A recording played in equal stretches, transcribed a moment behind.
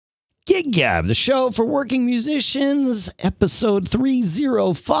Gig Gab, the show for working musicians, episode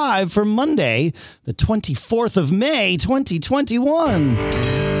 305 for Monday, the 24th of May,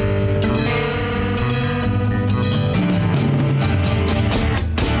 2021.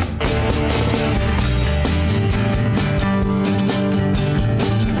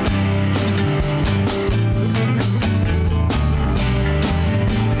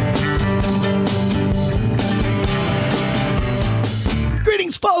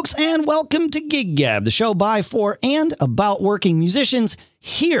 Folks, and welcome to Gig Gab, the show by, for, and about working musicians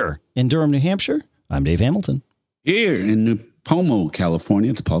here in Durham, New Hampshire. I'm Dave Hamilton. Here in New Pomo,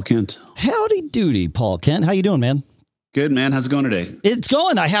 California, it's Paul Kent. Howdy doody, Paul Kent. How you doing, man? Good, man. How's it going today? It's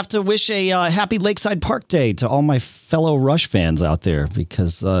going. I have to wish a happy Lakeside Park Day to all my fellow Rush fans out there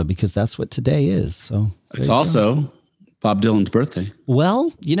because that's what today is. So it's also Bob Dylan's birthday.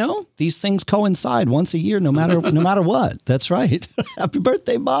 Well, you know, these things coincide once a year, no matter what. That's right. Happy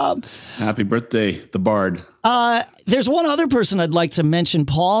birthday, Bob. Happy birthday, the Bard. There's one other person I'd like to mention,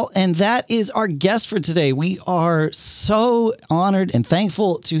 Paul, and that is our guest for today. We are so honored and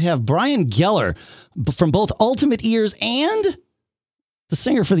thankful to have Brian Geller from both Ultimate Ears and the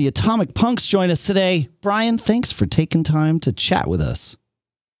singer for the Atomic Punks join us today. Brian, thanks for taking time to chat with us.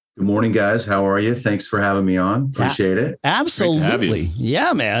 Good morning, guys. How are you? Thanks for having me on. Appreciate it. Absolutely.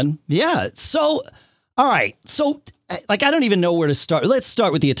 Yeah, man. Yeah. So, all right. So, like, I don't even know where to start. Let's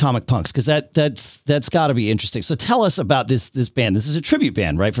start with the Atomic Punks because that's got to be interesting. So, tell us about this band. This is a tribute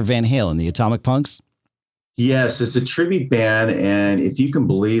band, right, for Van Halen, the Atomic Punks? Yes, it's a tribute band, and if you can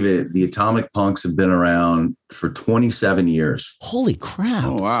believe it, the Atomic Punks have been around for 27 years. Holy crap!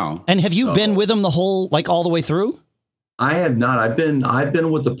 Oh, wow! And have you been with them the whole, like, all the way through? I have not. I've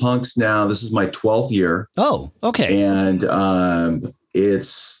been with the Punks now. This is my 12th year. Oh, okay. And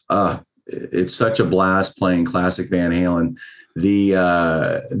it's such a blast playing classic Van Halen.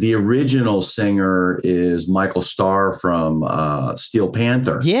 The original singer is Michael Starr from Steel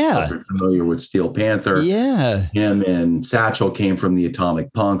Panther. Yeah, if you're familiar with Steel Panther. Yeah, him and Satchel came from the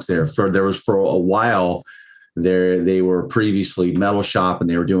Atomic Punks. There was for a while. They were previously Metal Shop, and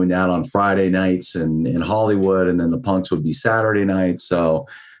they were doing that on Friday nights in Hollywood, and then the Punks would be Saturday nights. So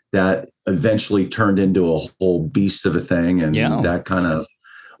that eventually turned into a whole beast of a thing, and that kind of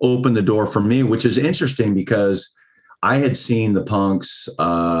opened the door for me, which is interesting because I had seen the Punks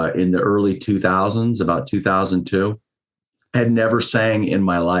in the early 2000s, about 2002. Had never sang in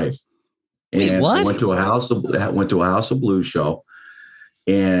my life, and wait, what? I went to a House of Blues show.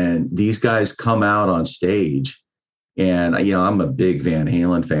 And these guys come out on stage, and I'm a big Van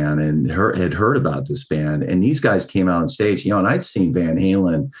Halen fan, and had heard about this band. And these guys came out on stage, and I'd seen Van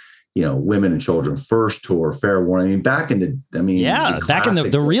Halen, Women and Children First tour, Fair Warning. Back in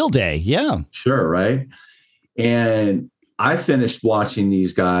the real day, yeah, sure, right. And I finished watching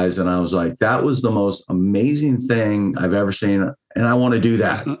these guys, and I was like, that was the most amazing thing I've ever seen, and I want to do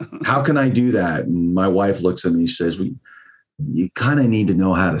that. How can I do that? And my wife looks at me, she says, you kind of need to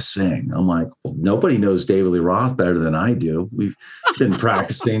know how to sing. I'm like, well, nobody knows David Lee Roth better than I do. We've been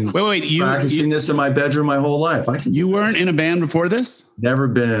practicing. practicing this in my bedroom my whole life. You weren't in a band before this? Never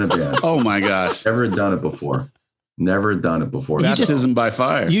been in a band. Oh my gosh. Never done it before. Baptism by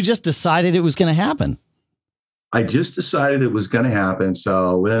fire. You just decided it was going to happen. I just decided it was going to happen.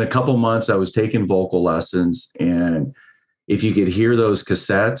 So within a couple months, I was taking vocal lessons. And if you could hear those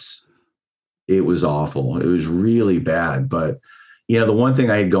cassettes, it was awful. It was really bad. But, the one thing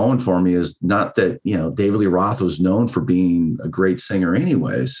I had going for me is not that, David Lee Roth was known for being a great singer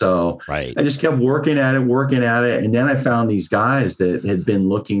anyway. So right. I just kept working at it. And then I found these guys that had been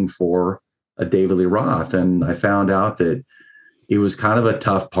looking for a David Lee Roth. And I found out that it was kind of a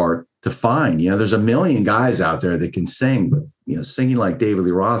tough part to find. There's a million guys out there that can sing, but singing like David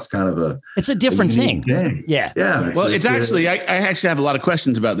Lee Roth's kind of it's a different thing. Yeah. Well, it's actually, I actually have a lot of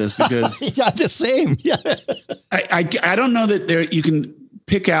questions about this because yeah, the same. Yeah. I don't know that you can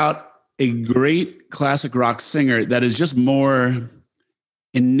pick out a great classic rock singer that is just more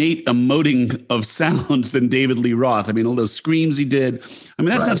innate emoting of sounds than David Lee Roth. I mean, all those screams he did. I mean,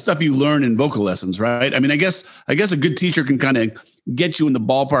 that's not stuff you learn in vocal lessons, right? I mean, I guess a good teacher can kind of get you in the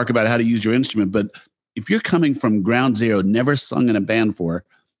ballpark about how to use your instrument. But if you're coming from ground zero, never sung in a band before,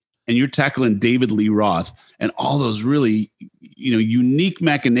 and you're tackling David Lee Roth and all those really, unique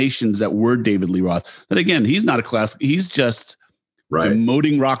machinations that were David Lee Roth, that again, he's not a classic. He's just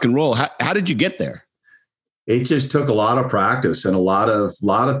emoting rock and roll. How did you get there? It just took a lot of practice and a lot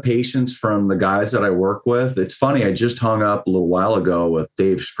of patience from the guys that I work with. It's funny. I just hung up a little while ago with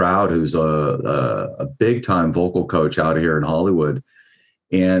Dave Stroud, who's a big time vocal coach out here in Hollywood.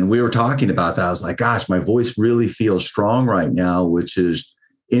 And we were talking about that. I was like, gosh, my voice really feels strong right now, which is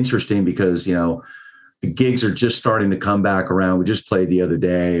interesting because, the gigs are just starting to come back around. We just played the other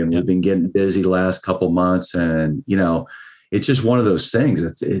day, and we've been getting busy the last couple months. And, it's just one of those things.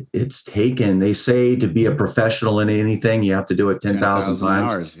 It's taken, they say, to be a professional in anything, you have to do it 10,000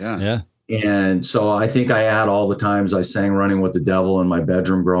 times. Hours, Yeah. And so I think I add all the times I sang Running with the Devil in my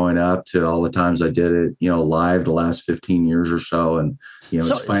bedroom growing up to all the times I did it, live the last 15 years or so. And, it's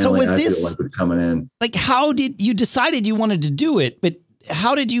finally, I feel like it's coming in. Like, how did you decided you wanted to do it, but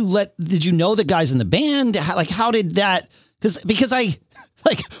how did you know the guys in the band? How did that, because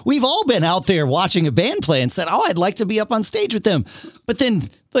we've all been out there watching a band play and said, oh, I'd like to be up on stage with them. But then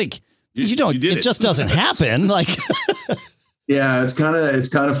it just doesn't happen. Yeah, it's kind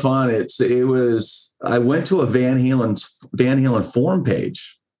of fun. I went to a Van Halen forum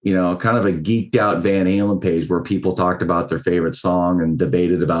page, kind of a geeked out Van Halen page where people talked about their favorite song and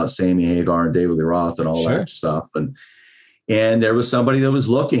debated about Sammy Hagar and David Lee Roth and all that stuff. And there was somebody that was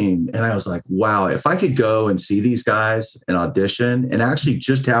looking, and I was like, wow, if I could go and see these guys and audition and actually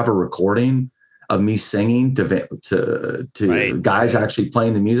just have a recording of me singing to guys actually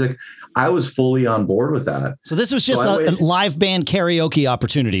playing the music, I was fully on board with that. So this was just a live band karaoke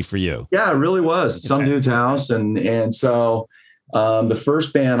opportunity for you. Yeah, it really was. At some dude's house. And so the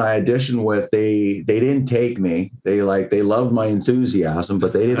first band I auditioned with, they didn't take me. They loved my enthusiasm,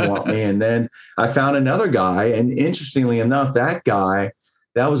 but they didn't want me. And then I found another guy. And interestingly enough, that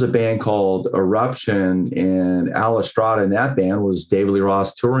was a band called Eruption, and Al Estrada in that band was David Lee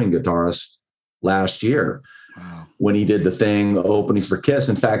Roth's touring guitarist last year. Wow. When he did the thing opening for Kiss.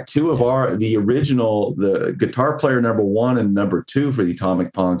 In fact, the guitar player number 1 and number 2 for the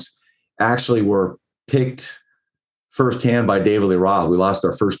Atomic Punks actually were picked firsthand by David Lee Roth. We lost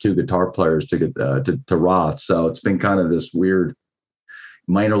our first 2 guitar players to Roth. So it's been kind of this weird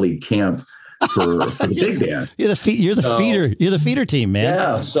minor league camp for the big band. You're the feeder team, man.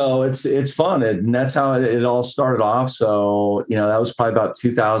 Yeah. So it's fun. And that's how it all started off. So, that was probably about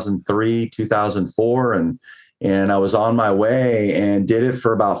 2003, 2004. And I was on my way and did it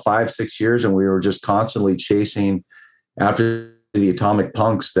for about 5-6 years. And we were just constantly chasing after the Atomic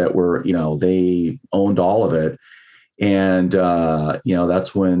Punks that were, they owned all of it. And,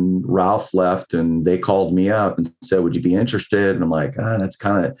 that's when Ralph left, and they called me up and said, would you be interested? And I'm like, it's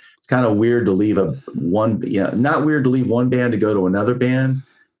kind of weird to leave not weird to leave one band to go to another band.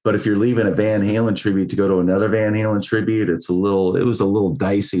 But if you're leaving a Van Halen tribute to go to another Van Halen tribute, it was a little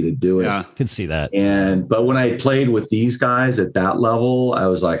dicey to do it. Yeah, I could see that. But when I played with these guys at that level, I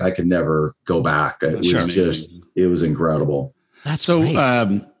was like, I could never go back. It was incredible. That's so,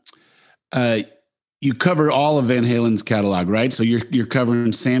 great. You cover all of Van Halen's catalog, right? So you're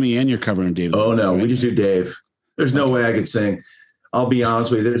covering Sammy and you're covering David. Oh, no, right? We just do Dave. There's no way I could sing. I'll be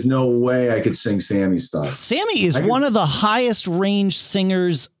honest with you. There's no way I could sing Sammy's stuff. Sammy is one of the highest range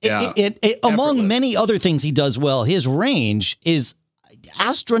singers among many other things he does well. His range is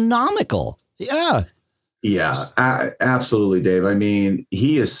astronomical. Yeah. Yeah, absolutely, Dave. I mean,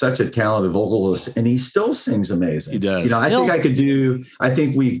 he is such a talented vocalist, and he still sings amazing. He does. I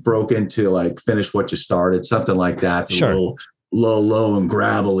think we've broke into Finish What You Started, something like that. It's a little low and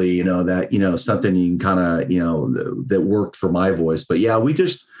gravelly, something you can kind of, that worked for my voice. But yeah,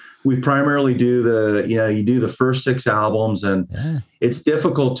 we primarily do you do the first 6 albums, and it's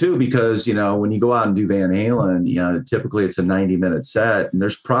difficult too, because, when you go out and do Van Halen, typically it's a 90-minute set, and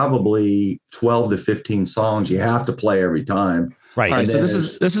there's probably 12 to 15 songs you have to play every time. Right. All right. So this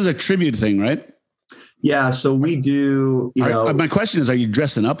is a tribute thing, right? Yeah. So we do, my question is, are you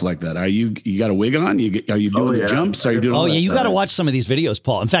dressing up like that? You got a wig on? Are you doing the jumps? Are you doing you got to watch some of these videos,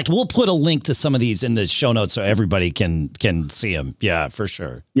 Paul. In fact, we'll put a link to some of these in the show notes so everybody can see them. Yeah, for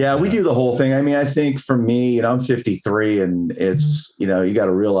sure. Yeah, we do the whole thing. I mean, I think for me, I'm 53, and it's, you got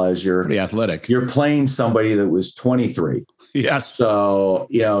to realize you're pretty athletic. You're playing somebody that was 23. Yes. So,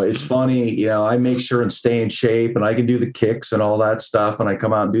 it's funny, I make sure and stay in shape, and I can do the kicks and all that stuff. And I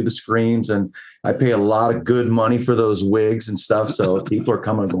come out and do the screams, and I pay a lot of good money for those wigs and stuff. So people are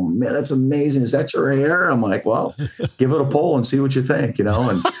coming and going, man, that's amazing. Is that your hair? I'm like, well, give it a pull and see what you think,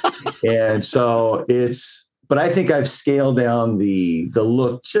 and so but I think I've scaled down the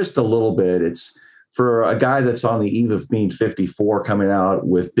look just a little bit. It's for a guy that's on the eve of being 54 coming out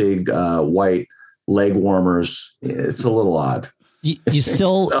with big white leg warmers. It's a little odd. You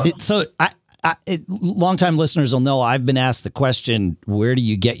still, longtime listeners will know I've been asked the question, where do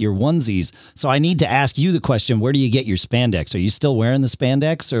you get your onesies? So I need to ask you the question, where do you get your spandex? Are you still wearing the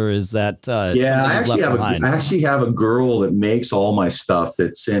spandex, or is that I actually have a girl that makes all my stuff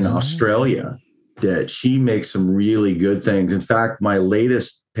that's in Australia, that she makes some really good things. In fact, my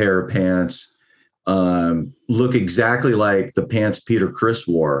latest pair of pants, look exactly like the pants Peter Criss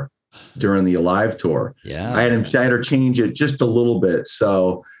wore during the Alive tour. Yeah. I had her change it just a little bit.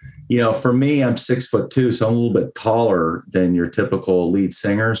 So, for me, I'm 6'2", so I'm a little bit taller than your typical lead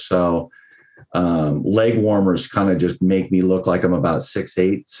singer. So leg warmers kind of just make me look like I'm about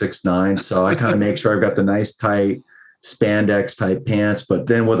 6'8", 6'9". So I kind of make sure I've got the nice tight spandex type pants, but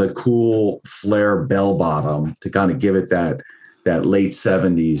then with a cool flare bell bottom to kind of give it that late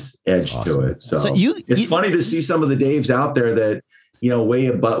 70s edge to it. So, it's funny to see some of the Daves out there that,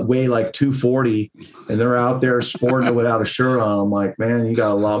 weigh like 240 and they're out there sporting it without a shirt on. I'm like, man, you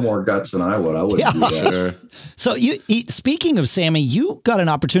got a lot more guts than I would. I wouldn't do that. So speaking of Sammy, you got an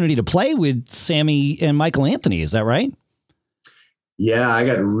opportunity to play with Sammy and Michael Anthony. Is that right? Yeah, I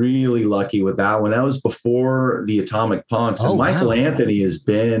got really lucky with that one. That was before the Atomic Punks. And Michael Anthony has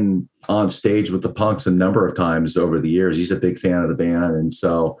been on stage with the Punks a number of times over the years. He's a big fan of the band. And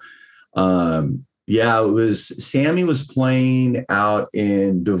so, Sammy was playing out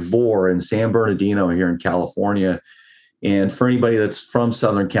in Devore in San Bernardino here in California. And for anybody that's from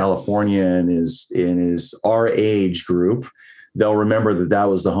Southern California and is our age group, they'll remember that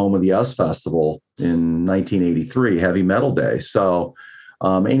was the home of the US Festival in 1983, Heavy Metal Day. So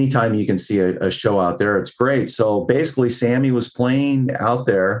anytime you can see a show out there, it's great. So basically, Sammy was playing out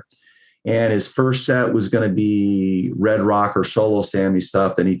there, and his first set was going to be Red Rock or solo Sammy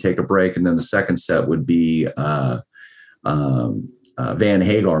stuff. Then he'd take a break, and then the second set would be Van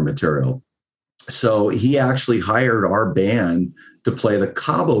Hagar material. So he actually hired our band to play the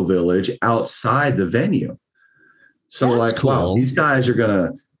Cabo Village outside the venue. So we're like, cool. Wow, these guys are going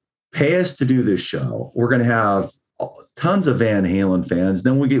to pay us to do this show. We're going to have tons of Van Halen fans.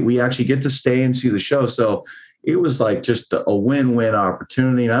 Then we actually get to stay and see the show. So it was like just a win-win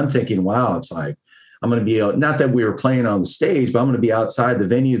opportunity. And I'm thinking, wow, it's like, I'm going to be, not that we were playing on the stage, but I'm going to be outside the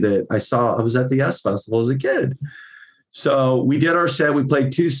venue that I was at the US Festival as a kid. So we did our set. We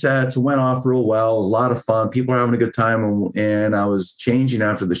played 2 sets. It went off real well. It was a lot of fun. People were having a good time. And I was changing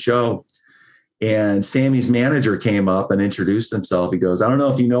after the show. And Sammy's manager came up and introduced himself. He goes, I don't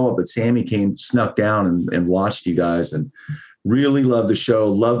know if you know it, but Sammy snuck down and watched you guys and really loved the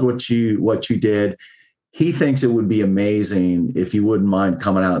show, loved what you did. He thinks it would be amazing if you wouldn't mind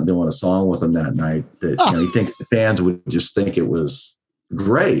coming out and doing a song with him that night. He thinks the fans would just think it was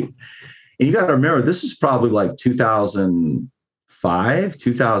great. And you got to remember, this is probably like 2005,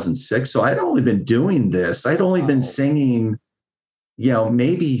 2006. So I'd only been doing this. I'd only been singing,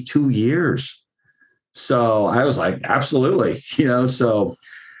 maybe 2 years. So I was like, absolutely, so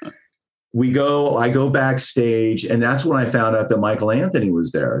I go backstage, and that's when I found out that Michael Anthony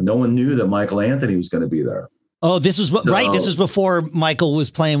was there. No one knew that Michael Anthony was going to be there. Oh, this was right. This was before Michael was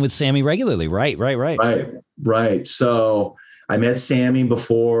playing with Sammy regularly. Right. So I met Sammy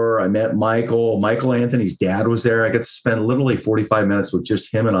before I met Michael. Michael Anthony's dad was there. I got to spend literally 45 minutes with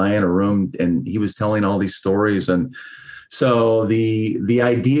just him and I in a room, and he was telling all these stories. And so the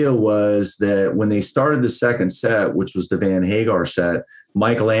idea was that when they started the second set, which was the Van Hagar set,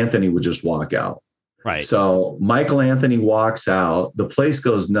 Michael Anthony would just walk out. Right. So Michael Anthony walks out. The place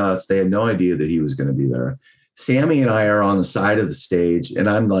goes nuts. They had no idea that he was going to be there. Sammy and I are on the side of the stage, and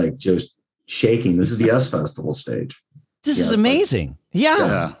I'm like just shaking. This is the S Festival stage. This is amazing.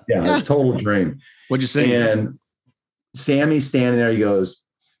 Yeah. Total dream. What'd you say? And Sammy's standing there. He goes,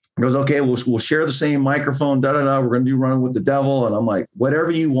 okay, we'll share the same microphone. We're going to do Running with the Devil. And I'm like, whatever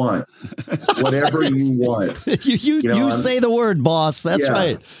you want, whatever you want. you say the word, boss. That's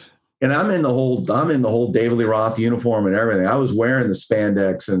right. And I'm in the whole David Lee Roth uniform and everything. I was wearing the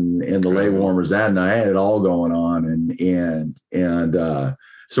spandex and the leg warmers that night. I had it all going on. And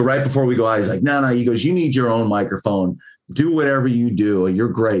so right before we go out, he's like, no, he goes, you need your own microphone. Do whatever you do. You're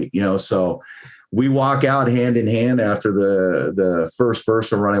great. So we walk out hand in hand after the first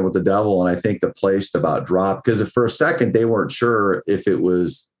verse of Running with the Devil. And I think the place about dropped, because for a second, they weren't sure if it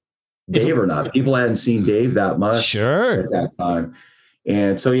was Dave or not. People hadn't seen Dave that much at that time.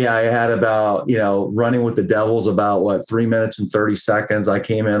 And so, I had about, Running with the Devil's about 3 minutes and 30 seconds. I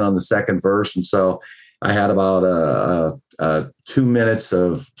came in on the second verse. And so I had about 2 minutes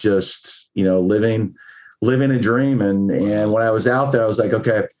of just, living a dream. And when I was out there, I was like,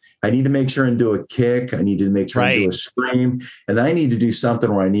 okay, I need to make sure and do a kick. I need to make sure and do a scream. And I need to do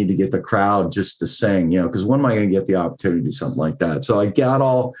something where I need to get the crowd just to sing, because when am I going to get the opportunity to do something like that? So I got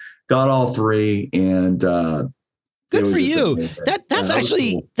all 3, and good for you. That's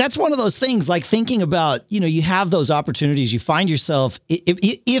actually, cool. That's one of those things, like thinking about, you have those opportunities, you find yourself,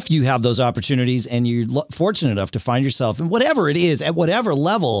 if you have those opportunities and you're fortunate enough to find yourself in whatever it is, at whatever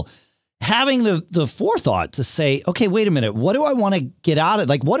level, having the forethought to say, okay, wait a minute, what do I want to get out of,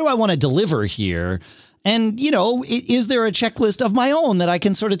 like, what do I want to deliver here? And, you know, is there a checklist of my own that I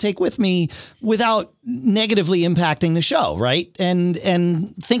can sort of take with me without negatively impacting the show, right? And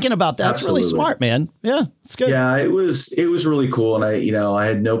thinking about that's Absolutely. really smart, man. Yeah, it's good. Yeah, it was really cool. And I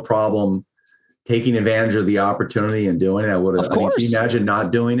had no problem taking advantage of the opportunity and doing it. I would have. Of course. Can you imagine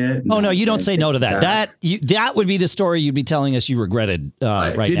not doing it? Oh, no, you don't say no to that. That would be the story you'd be telling us you regretted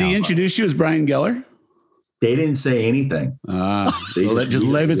right now. Did he introduce you as Brian Geller? They didn't say anything. Well, just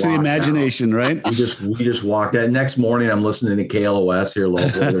leave it to the imagination, right? We just walked out. Next morning, I'm listening to KLOS here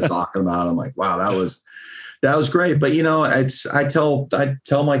local. They're talking about it. I'm like, wow, that was great. But you know, I tell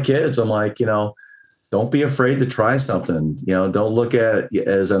my kids, I'm like, you know, don't be afraid to try something. You know, don't look at it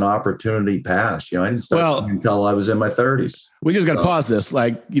as an opportunity pass. You know, I didn't start singing until I was in my 30s. We just got to pause this.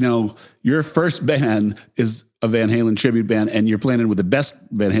 Like, you know, your first band is a Van Halen tribute band, and you're playing with the best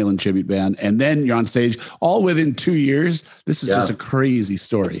Van Halen tribute band, and then you're on stage all within 2 years. This is just a crazy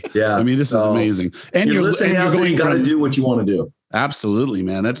story. Yeah, I mean, this is amazing. And you're listening out there. You got to do what you want to do. Absolutely,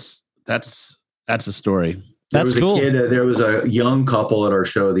 man. That's a story. That's cool. There was a young couple at our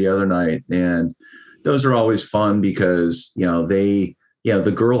show the other night, and those are always fun because, you know, the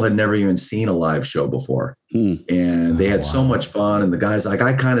girl had never even seen a live show before, and they had so much fun. And the guy's like,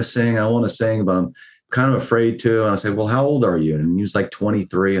 I kind of sing, I want to sing, but I'm kind of afraid to. And I said, well, how old are you? And he was like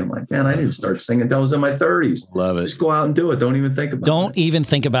 23. I'm like, man, I didn't start singing until I was in my 30s. Love it. Just go out and do it. Don't even think about it. Don't even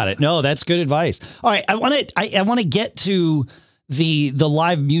think about it. No, that's good advice. All right. I want to get to the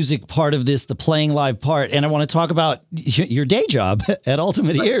live music part of this, the playing live part. And I want to talk about your day job at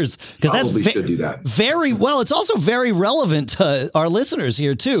Ultimate Ears, because that's should do that. Very well. It's also very relevant to our listeners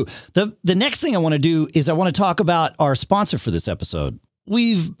here too. The next thing I want to do is I want to talk about our sponsor for this episode.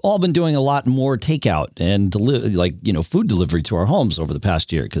 We've all been doing a lot more takeout and food delivery to our homes over the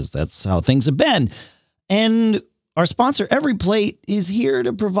past year, because that's how things have been. And our sponsor, Every Plate, is here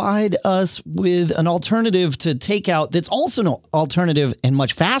to provide us with an alternative to takeout that's also an alternative and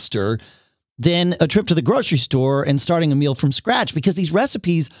much faster than a trip to the grocery store and starting a meal from scratch, because these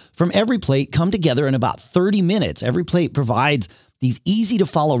recipes from Every Plate come together in about 30 minutes. Every Plate provides these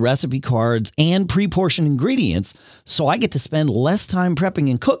easy-to-follow recipe cards and pre-portioned ingredients, so I get to spend less time prepping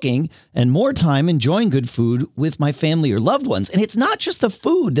and cooking and more time enjoying good food with my family or loved ones. And it's not just the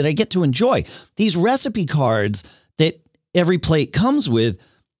food that I get to enjoy. These recipe cards that Every Plate comes with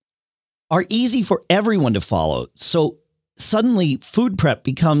are easy for everyone to follow. So suddenly food prep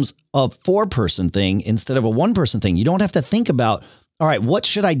becomes a 4-person thing instead of a 1-person thing. You don't have to think about, all right, what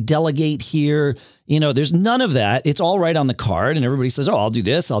should I delegate here? You know, there's none of that. It's all right on the card, and everybody says, oh, I'll do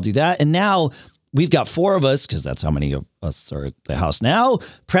this, I'll do that. And now we've got 4 of us, because that's how many of us are at the house now,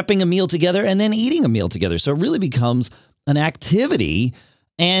 prepping a meal together and then eating a meal together. So it really becomes an activity.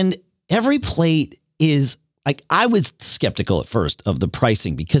 And Every Plate is, like, I was skeptical at first of the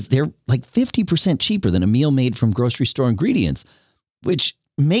pricing, because they're like 50% cheaper than a meal made from grocery store ingredients, which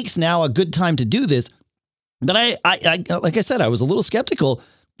makes now a good time to do this. But I like I said, I was a little skeptical.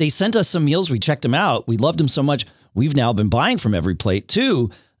 They sent us some meals. We checked them out. We loved them so much. We've now been buying from Every Plate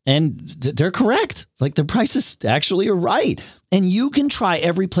too. And they're correct. Like, the prices actually are right. And you can try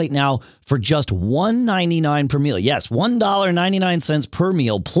Every Plate now for just $1.99 per meal. Yes, $1.99 per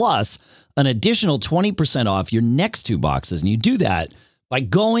meal, plus an additional 20% off your next 2 boxes. And you do that by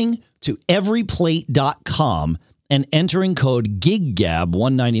going to everyplate.com and entering code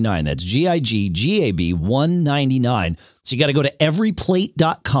GIGGAB199. That's GIGGAB 199. So you got to go to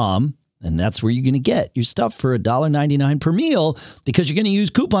everyplate.com, and that's where you're going to get your stuff for $1.99 per meal, because you're going to use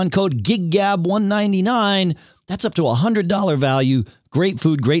coupon code GIGGAB199. That's up to $100 value. Great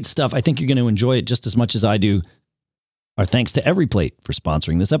food, great stuff. I think you're going to enjoy it just as much as I do. Our thanks to Every Plate for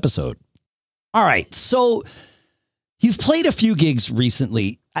sponsoring this episode. All right, so you've played a few gigs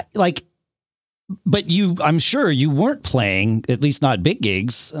recently. But I'm sure you weren't playing, at least not big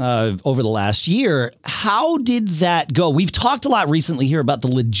gigs, over the last year. How did that go? We've talked a lot recently here about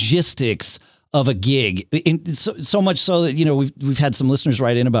the logistics of a gig, so much so that, you know, we've had some listeners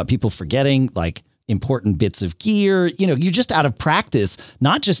write in about people forgetting, like, important bits of gear. You know, you're just out of practice,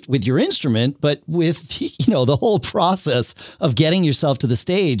 not just with your instrument, but with, you know, the whole process of getting yourself to the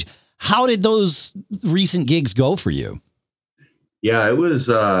stage. How did those recent gigs go for you? Yeah, it was,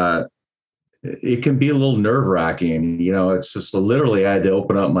 it can be a little nerve wracking. You know, it's just literally, I had to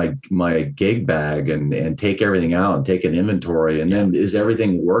open up my gig bag and take everything out and take an inventory. And then, is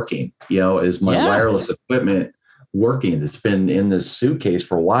everything working? You know, is my wireless equipment working? It's been in this suitcase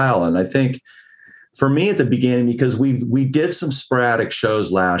for a while. And I think for me at the beginning, because we did some sporadic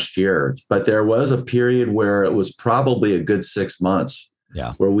shows last year, but there was a period where it was probably a good 6 months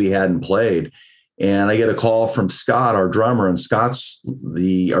where we hadn't played. And I get a call from Scott, our drummer, and Scott's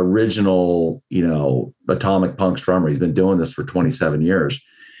the original, Atomic Punk's drummer. He's been doing this for 27 years.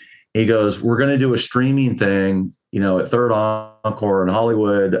 He goes, we're going to do a streaming thing, at Third Encore in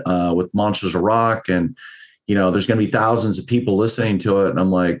Hollywood with Monsters of Rock. And, there's going to be thousands of people listening to it. And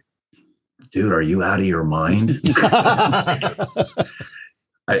I'm like, dude, are you out of your mind?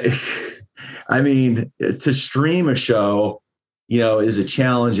 I mean, to stream a show, is a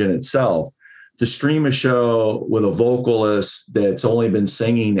challenge in itself. To stream a show with a vocalist that's only been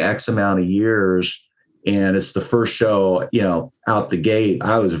singing X amount of years, and it's the first show, out the gate,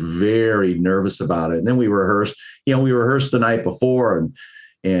 I was very nervous about it. And then we rehearsed the night before,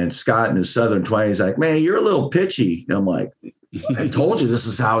 and Scott in his Southern twang, he's like, man, you're a little pitchy. And I'm like, I told you this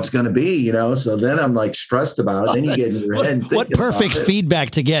is how it's going to be, So then I'm like stressed about it. Then you get in your head. And what perfect feedback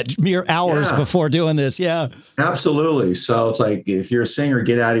to get mere hours before doing this. Yeah, absolutely. So it's like, if you're a singer,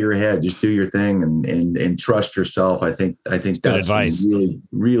 get out of your head, just do your thing and trust yourself. I think that's good advice. Really,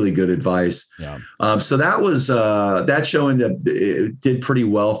 really good advice. Yeah. So that was that show it did pretty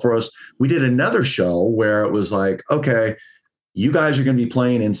well for us. We did another show where it was like, okay, you guys are going to be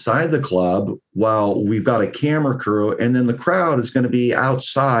playing inside the club while we've got a camera crew, and then the crowd is going to be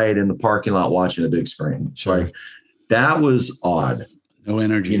outside in the parking lot watching a big screen. Sure. Like, that was odd. No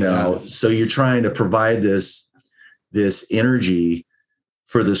energy, So you're trying to provide this energy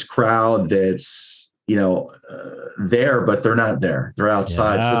for this crowd that's, there, but they're not there. They're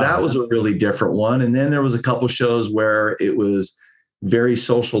outside. Yeah. So that was a really different one. And then there was a couple shows where it was very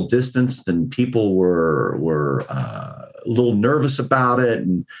social distanced and people were a little nervous about it.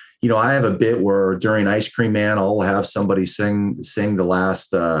 And, I have a bit where during Ice Cream Man, I'll have somebody sing the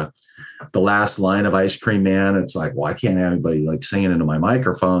last line of Ice Cream Man. It's like, well, I can't have anybody like singing into my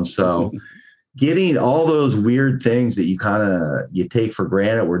microphone. So getting all those weird things that you take for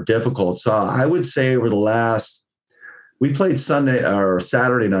granted were difficult. So I would say we played Sunday or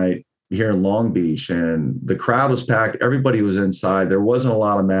Saturday night here in Long Beach, and the crowd was packed. Everybody was inside. There wasn't a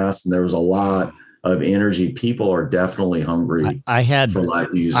lot of masks, and there was a lot of energy. People are definitely hungry. I had for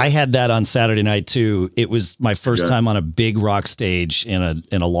live music. I had that on Saturday night too. It was my first time on a big rock stage in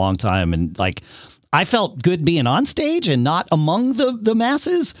a long time, and like I felt good being on stage and not among the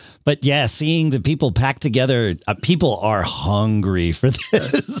masses. But yeah, seeing the people packed together, people are hungry for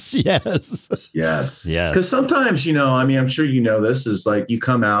this. Yes. Because sometimes, I'm sure this is like you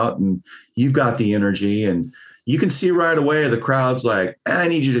come out and you've got the energy and you can see right away the crowd's like, I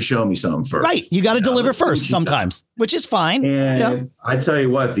need you to show me something first. Right. You got to deliver first sometimes, which is fine. And I tell you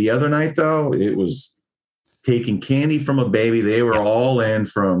what, the other night, though, it was taking candy from a baby. They were all in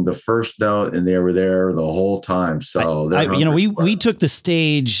from the first note, and they were there the whole time. So, we took the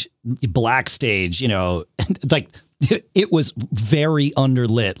stage, black stage, like it was very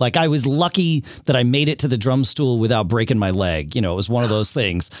underlit. Like I was lucky that I made it to the drum stool without breaking my leg. It was one of those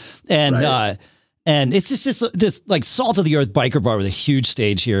things. And, and it's just this like salt of the earth biker bar with a huge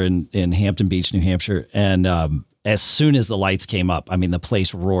stage here in Hampton Beach, New Hampshire. And, as soon as the lights came up, I mean, the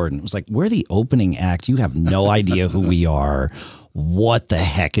place roared and it was like, we're the opening act. You have no idea who we are. What the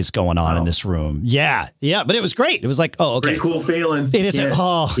heck is going on in this room? Yeah. Yeah. But it was great. It was like, oh, okay. Pretty cool feeling. It is.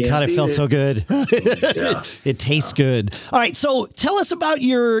 God, it felt so good. It tastes good. All right. So tell us about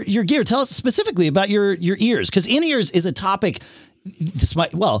your gear. Tell us specifically about your ears, because in-ears is a topic.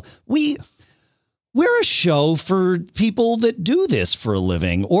 We're a show for people that do this for a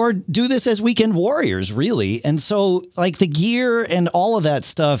living or do this as weekend warriors, really. And so like the gear and all of that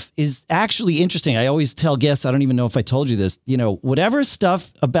stuff is actually interesting. I always tell guests, I don't even know if I told you this, whatever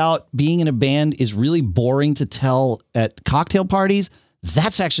stuff about being in a band is really boring to tell at cocktail parties,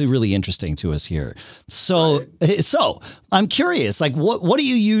 that's actually really interesting to us here. So I'm curious, like what do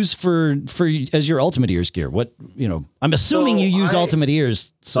you use for as your Ultimate Ears gear? I'm assuming you use Ultimate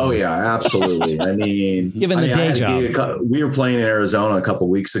Ears. So. Oh yeah, absolutely. I mean, given the day job, we were playing in Arizona a couple of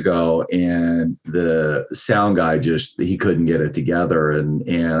weeks ago, and the sound guy he couldn't get it together,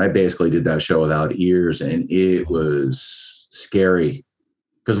 and I basically did that show without ears, and it was scary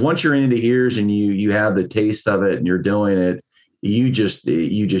because once you're into ears and you have the taste of it and you're doing it. You just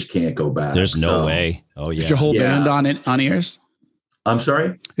can't go back. There's no way. Oh yeah. Is your whole band on ears? I'm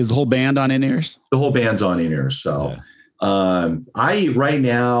sorry? Is the whole band on in-ears? The whole band's on in-ears. So I right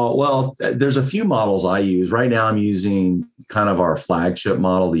now, there's a few models I use. Right now I'm using kind of our flagship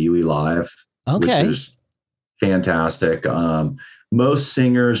model, the UE Live. Okay. Which is fantastic. Most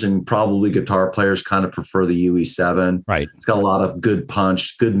singers and probably guitar players kind of prefer the UE 7. Right. It's got a lot of good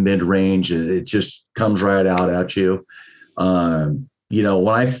punch, good mid-range. It just comes right out at you. When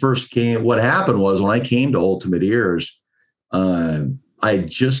I first came, what happened was when I came to Ultimate Ears, I had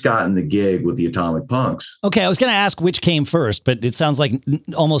just gotten the gig with the Atomic Punks. Okay, I was going to ask which came first, but it sounds like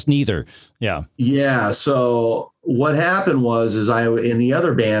almost neither. Yeah. Yeah. So what happened was, in the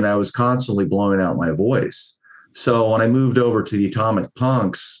other band, I was constantly blowing out my voice. So when I moved over to the Atomic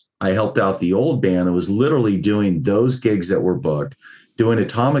Punks, I helped out the old band that was literally doing those gigs that were booked, doing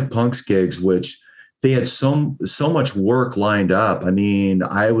Atomic Punks gigs, which they had so much work lined up. I mean,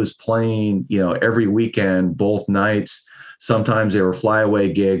 I was playing, every weekend, both nights. Sometimes they were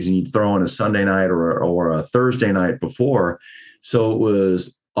flyaway gigs and you'd throw in a Sunday night or a Thursday night before. So it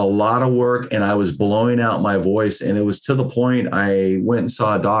was a lot of work and I was blowing out my voice. And it was to the point I went and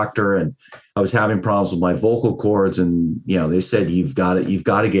saw a doctor and I was having problems with my vocal cords. And, they said, you've got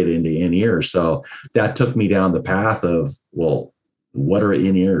to get into in-ears. So that took me down the path of, well, what are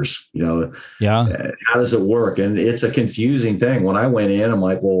in-ears? Yeah. How does it work? And it's a confusing thing. When I went in, I'm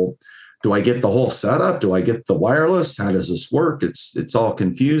like, well, do I get the whole setup? Do I get the wireless? How does this work? It's all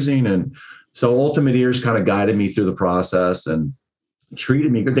confusing. And so Ultimate Ears kind of guided me through the process and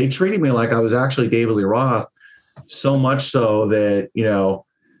treated me like I was actually David Lee Roth, so much so that,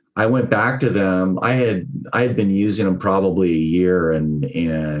 I went back to them. I had been using them probably a year and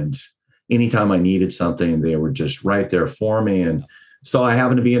anytime I needed something, they were just right there for me. And so I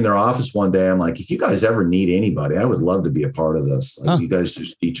happened to be in their office one day. I'm like, if you guys ever need anybody, I would love to be a part of this. Like, you guys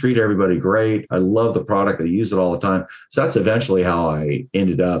you treat everybody great. I love the product. I use it all the time. So that's eventually how I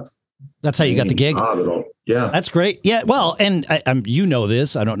ended up. That's how you got the gig. Yeah. That's great. Yeah. Well, and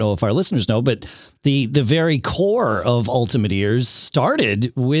this, I don't know if our listeners know, but the very core of Ultimate Ears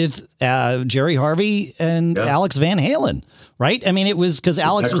started with Jerry Harvey and Alex Van Halen, right? I mean, it was because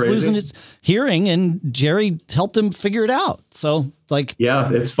Alex was losing his hearing and Jerry helped him figure it out. So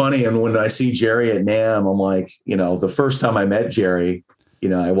yeah, it's funny. And when I see Jerry at NAMM, I'm like, the first time I met Jerry,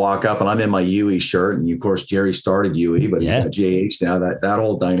 I walk up and I'm in my UE shirt. And of course, Jerry started UE, but he's got JH now, that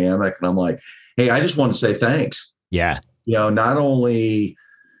whole dynamic. And I'm like, hey, I just want to say thanks. Yeah. Not only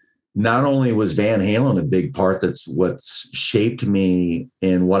was Van Halen a big part, that's what's shaped me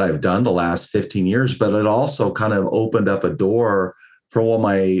in what I've done the last 15 years, but it also kind of opened up a door for what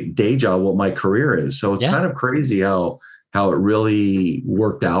my day job, what my career is. So it's kind of crazy how it really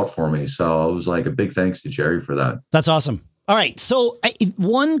worked out for me. So it was like a big thanks to Jerry for that. That's awesome. All right. So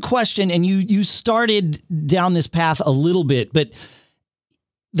one question, and you started down this path a little bit, but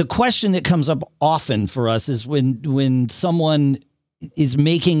the question that comes up often for us is when someone is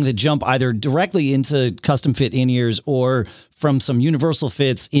making the jump either directly into custom fit in-ears or from some universal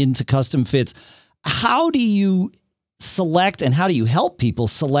fits into custom fits, how do you select and how do you help people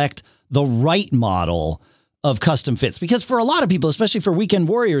select the right model of custom fits? Because for a lot of people, especially for weekend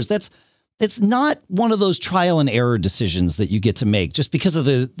warriors, it's not one of those trial and error decisions that you get to make just because of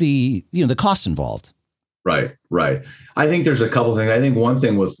the cost involved. Right. I think there's a couple of things. I think one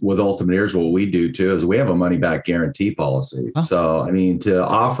thing with Ultimate Ears, what we do too, is we have a money back guarantee policy. Oh. So, I mean, to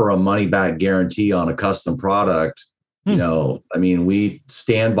offer a money back guarantee on a custom product, we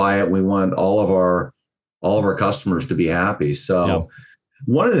stand by it. We want all of our customers to be happy. So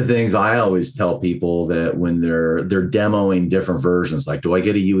one of the things I always tell people that when they're demoing different versions, like, do I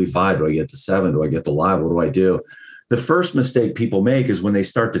get a UE5? Do I get the 7? Do I get the Live? What do I do? The first mistake people make is when they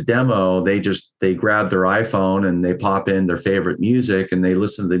start to demo, they grab their iPhone and they pop in their favorite music and they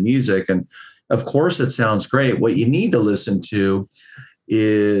listen to the music. And of course it sounds great. What you need to listen to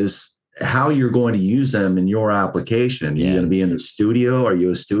is how you're going to use them in your application. Are you going to be in the studio? Are you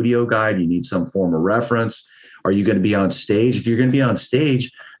a studio guy? Do you need some form of reference? Are you going to be on stage? If you're going to be on stage,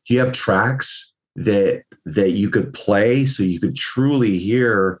 do you have tracks that you could play so you could truly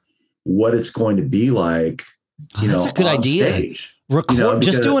hear what it's going to be like? That's a good idea.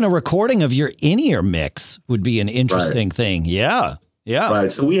 Just doing a recording of your in-ear mix would be an interesting thing. Yeah.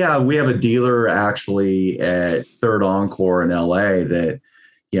 Right. So we have a dealer actually at Third Encore in LA that,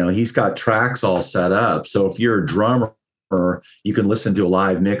 he's got tracks all set up. So if you're a drummer, you can listen to a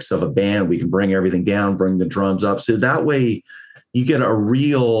live mix of a band. We can bring everything down, bring the drums up. So that way you get a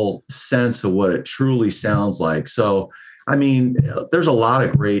real sense of what it truly sounds like. So I mean, there's a lot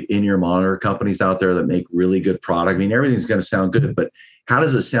of great in-ear monitor companies out there that make really good product. I mean, everything's going to sound good, but how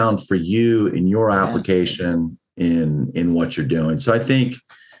does it sound for you in your application in what you're doing? So I think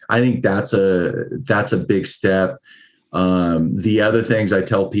that's a big step. The other things I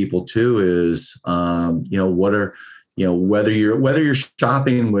tell people too is, whether you're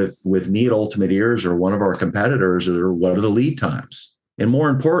shopping with me at Ultimate Ears or one of our competitors, or what are the lead times? And more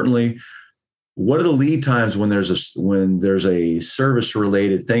importantly, what are the lead times when there's a service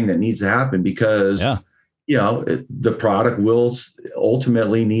related thing that needs to happen? Because the product will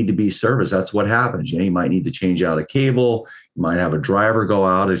ultimately need to be serviced. That's what happens. You might need to change out a cable. You might have a driver go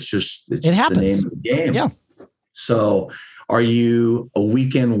out. It's it happens. The name of the game. Yeah. So are you a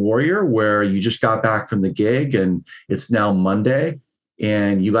weekend warrior where you just got back from the gig and it's now Monday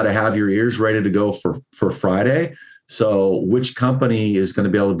and you got to have your ears ready to go for Friday? So which company is going to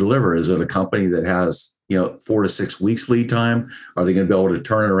be able to deliver? Is it a company that has, 4 to 6 weeks lead time? Are they going to be able to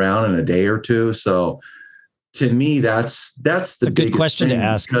turn it around in a day or two? So to me, that's the good question to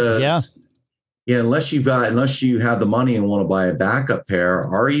ask. Yeah. Unless you have the money and want to buy a backup pair,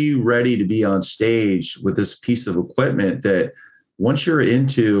 are you ready to be on stage with this piece of equipment that once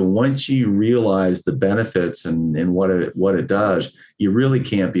you realize the benefits and what it does, you really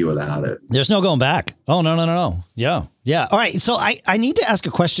can't be without it. There's no going back. Oh, no. Yeah. All right. So I need to ask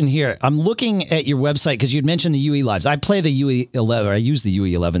a question here. I'm looking at your website because you'd mentioned the UE Lives. I play the UE11. I use the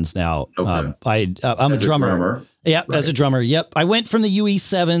UE11s now. Okay. I'm a drummer. Yeah, right. As a drummer. Yep. I went from the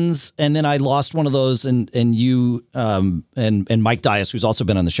UE7s and then I lost one of those and you and Mike Dias, who's also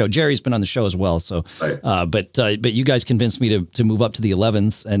been on the show. Jerry's been on the show as well. So, right. But you guys convinced me to move up to the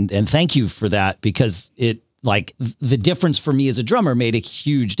 11s and thank you for that because the difference for me as a drummer made a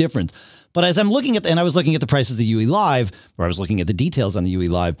huge difference. But as I'm looking at, and I was looking at the prices of the UE Live, or I was looking at the details on the UE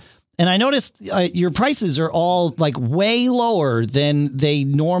Live, and I noticed your prices are all way lower than they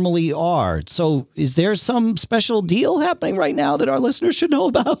normally are. So is there some special deal happening right now that our listeners should know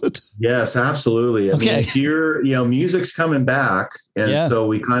about? Yes, absolutely. I mean, here, music's coming back. And so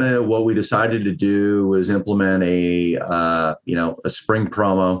what we decided to do was implement a spring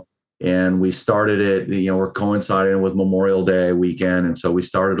promo. And we started it, we're coinciding with Memorial Day weekend. And so we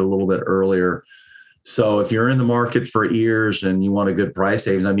started a little bit earlier. So if you're in the market for ears and you want a good price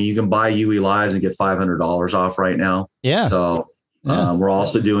savings, I mean, you can buy UE Lives and get $500 off right now. Yeah. So we're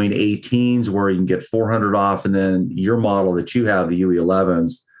also doing 18s where you can get $400 off. And then your model that you have, the UE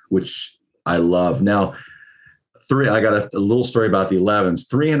 11s, which I love. Now, I got a little story about the 11s,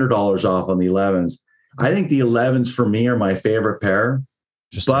 $300 off on the 11s. I think the 11s for me are my favorite pair.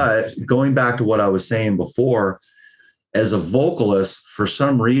 But going back to what I was saying before, as a vocalist, for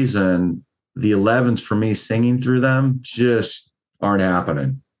some reason, the 11s for me singing through them just aren't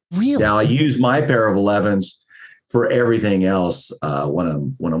happening. Really? Now I use my pair of 11s for everything else. When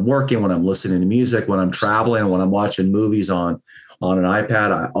I'm working, when I'm listening to music, when I'm traveling, when I'm watching movies on an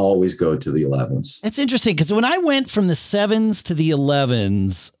iPad, I always go to the 11s. It's interesting because when I went from the 7s to the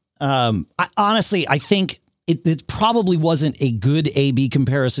 11s, I think it probably wasn't a good A-B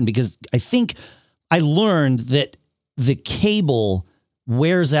comparison because I think I learned that the cable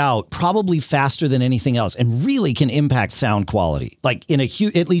wears out probably faster than anything else and really can impact sound quality,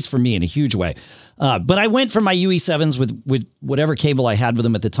 at least for me, in a huge way. But I went from my UE7s with whatever cable I had with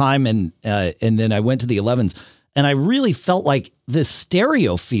them at the time. And then I went to the 11s and I really felt like the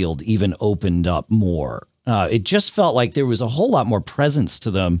stereo field even opened up more. It just felt like there was a whole lot more presence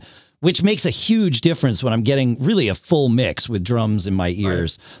to them, which makes a huge difference when I'm getting really a full mix with drums in my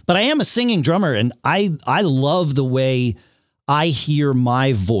ears. Right. But I am a singing drummer, and I love the way I hear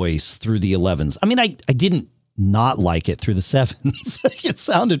my voice through the 11s. I mean, I didn't not like it through the 7s. It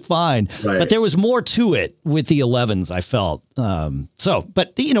sounded fine, but there was more to it with the 11s, I felt.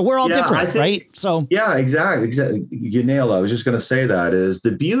 But we're all different, right? So yeah, exactly. You nailed it. I was just going to say that is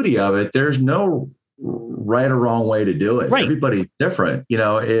the beauty of it. There's no right or wrong way to do it. Right. Everybody's different.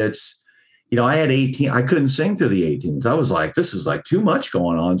 I had 18. I couldn't sing through the 18s. I was like, this is too much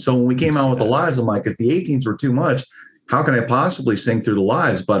going on. So when we came out with the lives, I'm like, if the 18s were too much, how can I possibly sing through the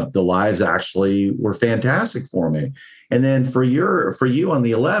lives? But the lives actually were fantastic for me. And then for you on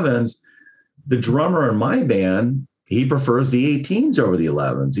the 11s, the drummer in my band, he prefers the 18s over the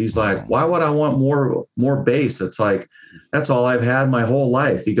 11s. He's like, why would I want more bass? It's like, that's all I've had my whole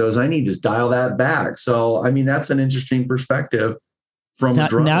life. He goes, I need to dial that back. So, I mean, that's an interesting perspective from a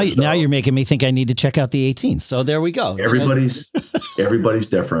drummer. Now you're making me think I need to check out the 18s. So there we go. Everybody's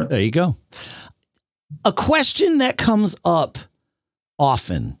different. There you go. A question that comes up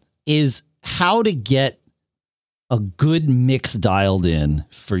often is how to get a good mix dialed in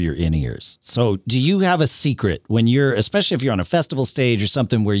for your in-ears. So do you have a secret when especially if you're on a festival stage or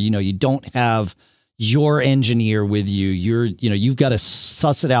something where, you don't have your engineer with you, you've got to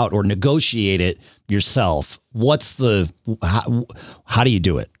suss it out or negotiate it yourself. How do you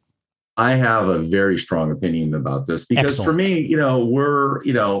do it? I have a very strong opinion about this because for me,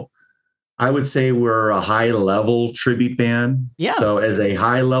 I would say we're a high level tribute band. Yeah. So as a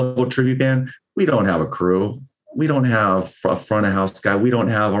high level tribute band, we don't have a crew. we don't have a front of house guy. We don't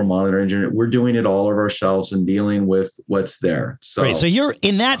have our monitor engineer. We're doing it all of ourselves and dealing with what's there. So, great. So you're,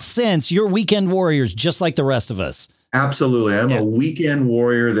 in that sense, you're weekend warriors, just like the rest of us. Absolutely. I'm a weekend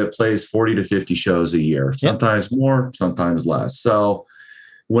warrior that plays 40 to 50 shows a year, sometimes more, sometimes less. So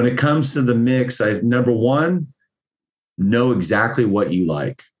when it comes to the mix, number one, know exactly what you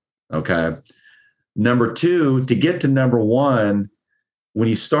like. Okay. Number two, to get to number one, when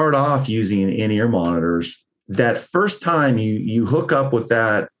you start off using in-ear monitors, that first time you hook up with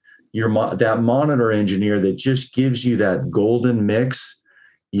that monitor engineer that just gives you that golden mix,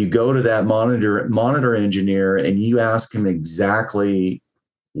 you go to that monitor engineer and you ask him exactly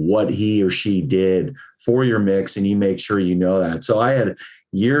what he or she did for your mix, and you make sure you know that. So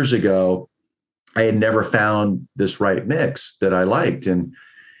years ago, I had never found this right mix that I liked. And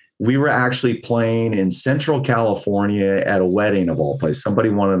we were actually playing in Central California at a wedding of all places. Somebody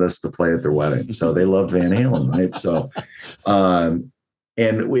wanted us to play at their wedding. So they loved Van Halen, right? So,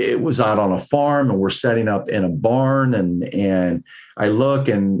 it was out on a farm, and we're setting up in a barn, and I look,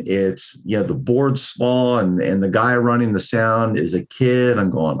 and it's, the board's small, and the guy running the sound is a kid. I'm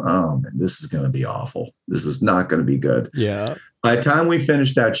going, oh man, this is going to be awful. This is not going to be good. Yeah. By the time we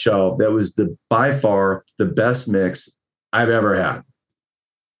finished that show, that was by far the best mix I've ever had.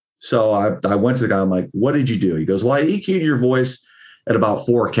 So I went to the guy. I'm like, what did you do? He goes, well, I EQ'd your voice at about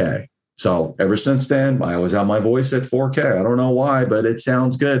 4K. So ever since then, I always have my voice at 4K. I don't know why, but it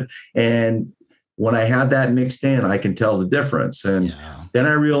sounds good. And when I had that mixed in, I can tell the difference. And then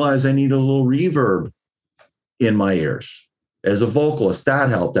I realized I need a little reverb in my ears. As a vocalist, that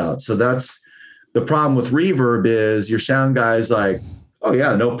helped out. So that's the problem with reverb, is your sound guy's like, oh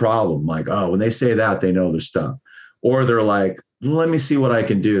yeah, no problem. Like, oh, when they say that, they know their stuff. Or they're like, let me see what I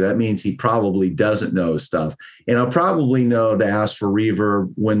can do. That means he probably doesn't know stuff. And I'll probably know to ask for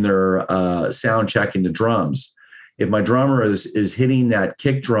reverb when they're sound checking the drums. If my drummer is hitting that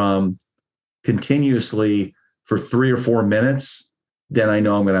kick drum continuously for 3 or 4 minutes, then I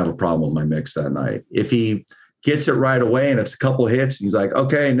know I'm going to have a problem with my mix that night. If he gets it right away and it's a couple of hits, and he's like,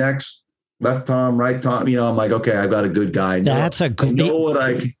 okay, next, left tom, right tom, I'm like, okay, I've got a good guy. That's a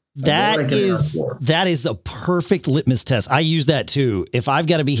great. That is the perfect litmus test. I use that too. If I've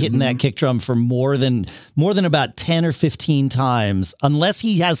got to be hitting that kick drum for more than about 10 or 15 times, unless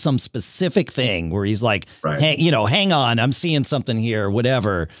he has some specific thing where he's like, hang on, I'm seeing something here,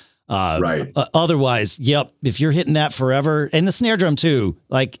 whatever. Otherwise, if you're hitting that forever, and the snare drum too,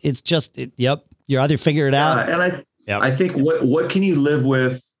 like it's just, you either figure it out. And I think what can you live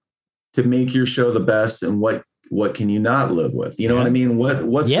with to make your show the best, and what can you not live with? You know what I mean?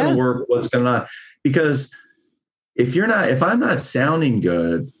 What's going to work? What's going to not? Because if I'm not sounding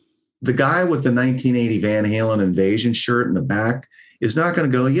good, the guy with the 1980 Van Halen Invasion shirt in the back is not going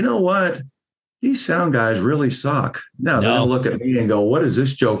to go, you know what? These sound guys really suck. No, they're going to look at me and go, what does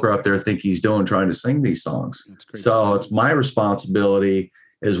this joker up there think he's doing trying to sing these songs? So it's my responsibility,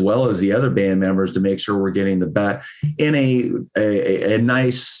 as well as the other band members, to make sure we're getting the best in a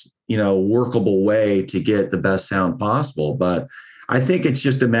nice, workable way to get the best sound possible. But I think it's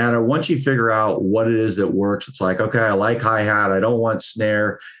just a matter, once you figure out what it is that works, it's like, okay, I like hi-hat. I don't want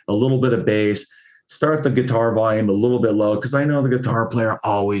snare, a little bit of bass. Start the guitar volume a little bit low, because I know the guitar player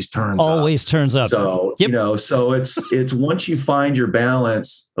always turns up. So, so it's once you find your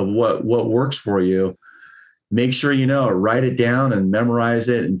balance of what works for you, make sure you know it, write it down and memorize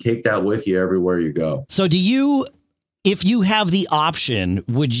it, and take that with you everywhere you go. So if you have the option,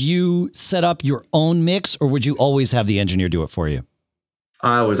 would you set up your own mix, or would you always have the engineer do it for you?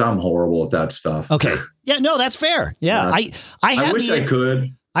 I'm horrible at that stuff. Okay. Yeah, no, that's fair. Yeah. I wish I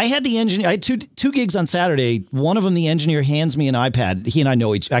could. I had the engineer. I had two gigs on Saturday. One of them, the engineer hands me an iPad. He and I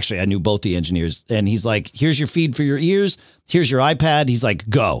know I knew both the engineers, and he's like, here's your feed for your ears. Here's your iPad. He's like,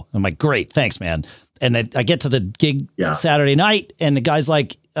 go. I'm like, great. Thanks, man. And then I get to the gig Saturday night, and the guy's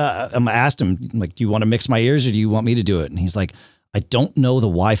like, I asked him, like, do you want to mix my ears, or do you want me to do it? And he's like, I don't know the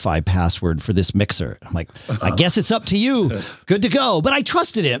Wi-Fi password for this mixer. I'm like, I guess it's up to you. Good to go. But I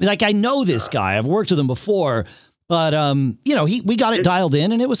trusted him. Like, I know this guy. I've worked with him before. But, we got it dialed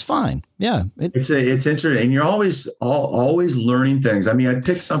in, and it was fine. Yeah. It's interesting. And you're always learning things. I mean, I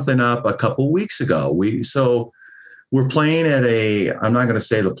picked something up a couple of weeks ago. We're playing at I'm not going to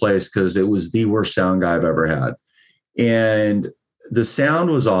say the place, because it was the worst sound guy I've ever had. And the sound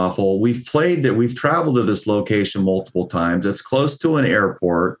was awful. We've traveled to this location multiple times. It's close to an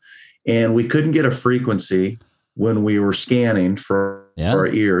airport, and we couldn't get a frequency when we were scanning for our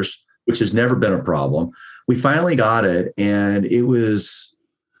ears, which has never been a problem. We finally got it, and it was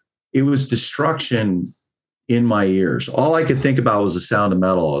destruction in my ears. All I could think about was the sound of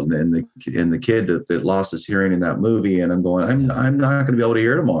metal and the kid that lost his hearing in that movie. And I'm going, I'm not going to be able to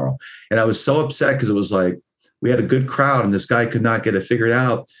hear tomorrow. And I was so upset because it was like, we had a good crowd and this guy could not get it figured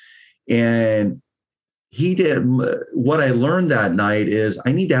out. And he did. What I learned that night is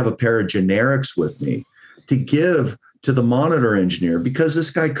I need to have a pair of generics with me to give to the monitor engineer, because this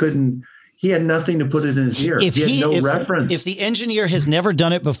guy he had nothing to put it in his ear. He had no reference. If the engineer has never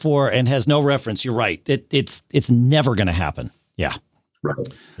done it before and has no reference, you're right. It's never going to happen. Yeah. Right.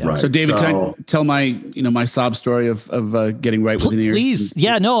 Yeah. Right. So David, can I tell my sob story of getting right with an ear? Please.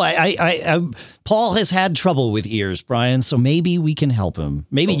 Yeah, no, I Paul has had trouble with ears, Brian, so maybe we can help him.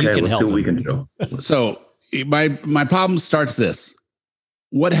 Maybe you can help him. We can do. So my problem starts this.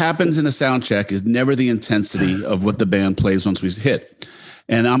 What happens in a sound check is never the intensity of what the band plays once we hit.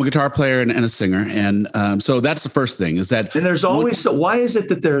 And I'm a guitar player and a singer. And so that's the first thing is that. And there's always, why is it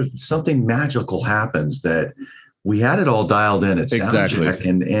that there's something magical happens that we had it all dialed in at sound check,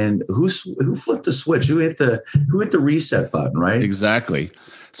 and who flipped the switch? Who hit the reset button, right? Exactly.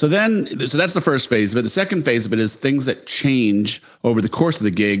 So that's the first phase of it. The second phase of it is things that change over the course of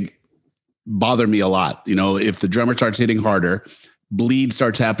the gig bother me a lot. If the drummer starts hitting harder, bleed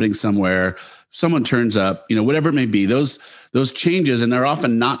starts happening somewhere, someone turns up, whatever it may be, those changes, and they're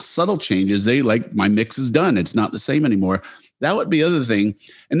often not subtle changes. They like, my mix is done. It's not the same anymore. That would be the other thing.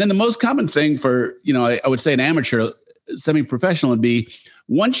 And then the most common thing for, I would say an amateur, semi-professional would be,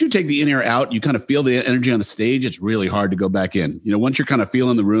 once you take the in-ear out, you kind of feel the energy on the stage. It's really hard to go back in. Once you're kind of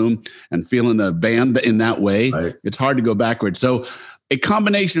feeling the room and feeling the band in that way, right, it's hard to go backwards. So a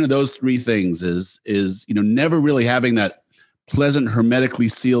combination of those three things is never really having that pleasant, hermetically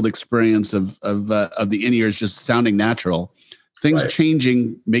sealed experience of the in-ears just sounding natural. Things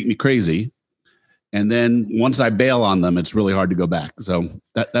changing make me crazy. And then once I bail on them, it's really hard to go back. So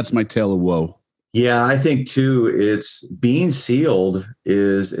that's my tale of woe. Yeah, I think too, it's being sealed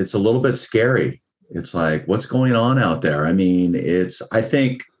it's a little bit scary. It's like, what's going on out there? I mean, I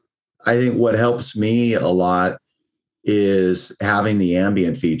think what helps me a lot is having the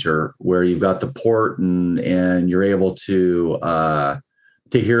ambient feature where you've got the port and you're able to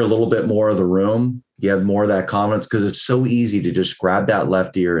hear a little bit more of the room. You have more of that confidence because it's so easy to just grab that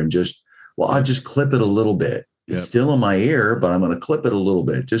left ear and I'll just clip it a little bit. Yep. It's still in my ear, but I'm going to clip it a little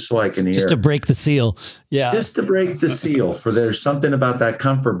bit just so I can hear. Just to break the seal. Yeah. Just to break the seal there's something about that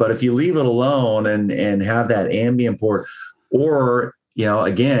comfort. But if you leave it alone and have that ambient port, or,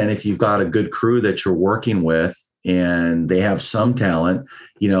 again, if you've got a good crew that you're working with and they have some talent,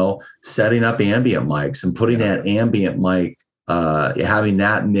 setting up ambient mics and putting that ambient mic, having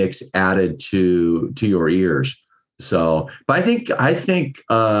that mix added to your ears. So, but I think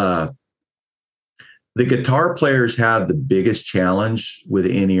the guitar players have the biggest challenge with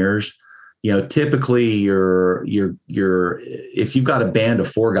in-ears. Typically you're if you've got a band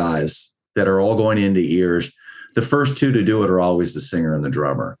of 4 guys that are all going into ears, the first 2 to do it are always the singer and the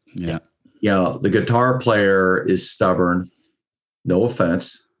drummer. Yeah. The guitar player is stubborn. No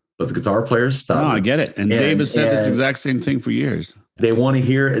offense, but the guitar player is stubborn. No, I get it. And Dave has said this exact same thing for years. They want to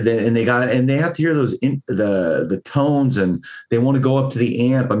hear, and they have to hear those the tones, and they want to go up to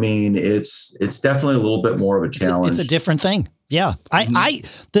the amp. I mean, it's definitely a little bit more of a challenge. It's a different thing. Yeah,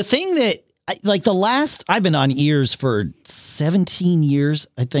 the thing that I've been on ears for 17 years.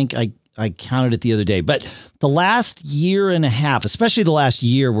 I think I counted it the other day, but the last year and a half, especially the last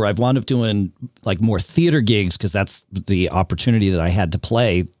year, where I've wound up doing like more theater gigs because that's the opportunity that I had to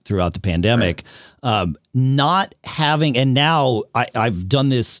play throughout the pandemic. Right. Not having, and now I've done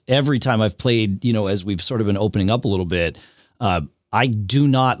this every time I've played, as we've sort of been opening up a little bit. I do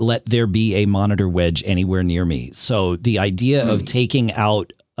not let there be a monitor wedge anywhere near me. So the idea of taking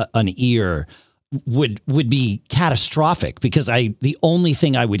out an ear would be catastrophic because the only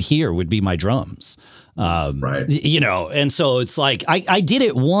thing I would hear would be my drums. Right. And so it's like, I did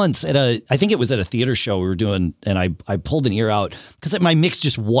it once I think it was at a theater show we were doing, and I pulled an ear out because my mix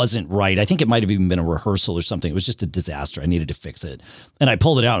just wasn't right. I think it might've even been a rehearsal or something. It was just a disaster. I needed to fix it. And I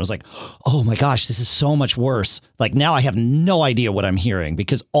pulled it out and I was like, oh my gosh, this is so much worse. Like now I have no idea what I'm hearing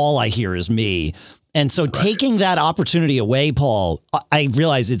because all I hear is me. And so taking that opportunity away, Paul, I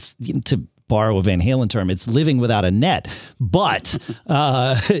realize it's, to borrow a Van Halen term, it's living without a net, but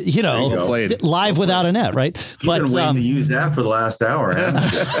live without a net, right? You've been waiting to use that for the last hour.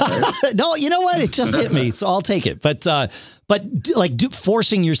 Right? No, you know what? It just hit me, so I'll take it. But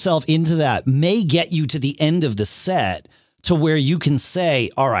forcing yourself into that may get you to the end of the set to where you can say,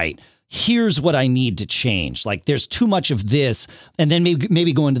 all right, here's what I need to change. Like there's too much of this. And then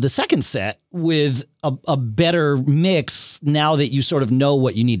maybe go into the second set with a better mix now that you sort of know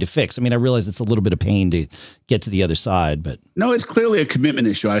what you need to fix. I mean, I realize it's a little bit of pain to get to the other side, but no, it's clearly a commitment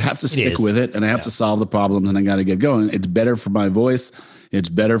issue. I have to stick with it, and I have to solve the problems, and I got to get going. It's better for my voice. It's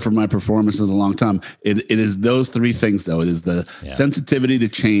better for my performances a long time. It is those three things, though. It is the sensitivity to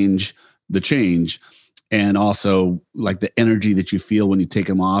change, and also like the energy that you feel when you take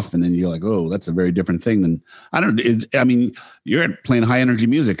them off, and then you're like, oh, that's a very different thing than I mean, you're playing high energy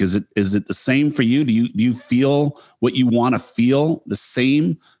music. Is it the same for you? Do you feel what you want to feel the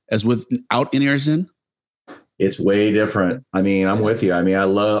same as without in-ears in? It's way different. I mean, I'm with you. I mean, I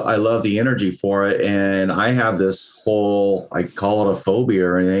love the energy for it. And I have this whole, I call it a phobia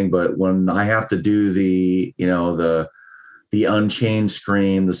or anything, but when I have to do the Unchained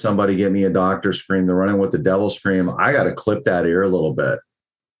scream, the Somebody Get Me a Doctor scream, the Running with the Devil scream, I got to clip that ear a little bit.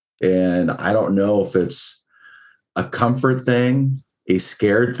 And I don't know if it's a comfort thing, a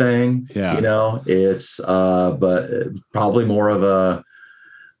scared thing, it's, but probably more of a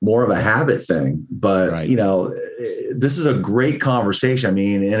habit thing. But, this is a great conversation. I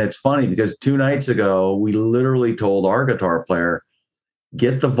mean, and it's funny because 2 nights ago, we literally told our guitar player,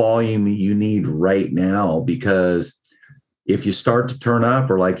 get the volume you need right now, because if you start to turn up,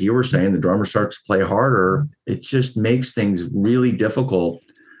 or like you were saying, the drummer starts to play harder, it just makes things really difficult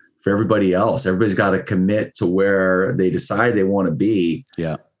for everybody else. Everybody's got to commit to where they decide they want to be.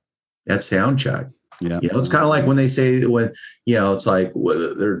 Yeah. That's sound check. Yeah. It's kind of like when they say, it's like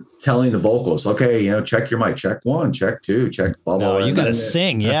they're telling the vocals, okay, check your mic, check 1, check 2, check blah, blah. No, you got to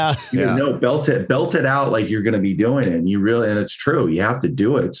sing. Yeah. Belt it out like you're going to be doing it. And and it's true. You have to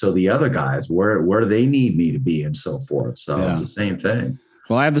do it. So the other guys, where do they need me to be and so forth. So it's the same thing.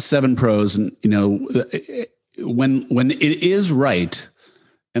 Well, I have the 7 Pros, and when it is right,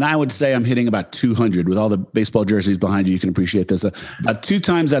 and I would say I'm hitting about 200 with all the baseball jerseys behind you. You can appreciate this. About 2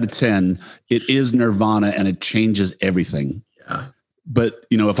 times out of 10, it is Nirvana, and it changes everything. Yeah. But,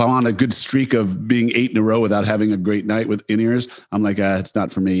 if I'm on a good streak of being 8 in a row without having a great night with in-ears, I'm like, it's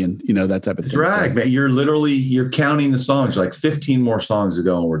not for me. And, that type of thing. Drag, man. You're counting the songs, like 15 more songs to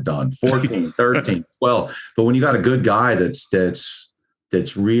go and we're done. 14, 13, 12. But when you got a good guy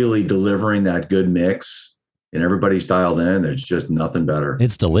that's really delivering that good mix, and everybody's dialed in, there's just nothing better.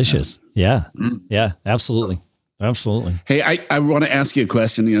 It's delicious. Yeah. Yeah, absolutely. Absolutely. Hey, I want to ask you a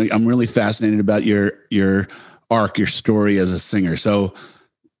question. I'm really fascinated about your arc, your story as a singer. So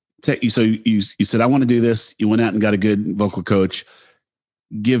you said, I want to do this. You went out and got a good vocal coach.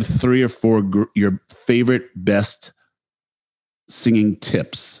 Give 3 or 4 your favorite, best singing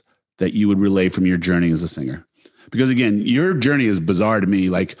tips that you would relay from your journey as a singer. Because again, your journey is bizarre to me.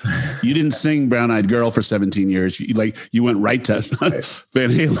 Like, you didn't sing Brown Eyed Girl for 17 years. You went right to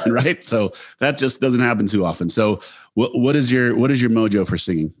Van Halen, right? So that just doesn't happen too often. So what is your mojo for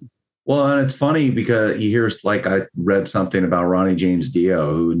singing? Well, and it's funny because you hear, like, I read something about Ronnie James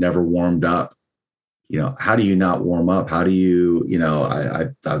Dio, who never warmed up. How do you not warm up? How do you, I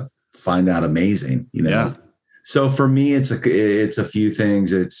find that amazing, Yeah. So for me, it's a few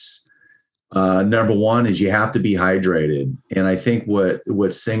things. It's, number one is you have to be hydrated. And I think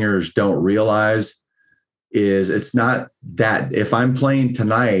what singers don't realize is it's not that if I'm playing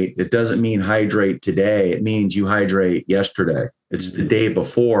tonight, it doesn't mean hydrate today. It means you hydrate yesterday. It's the day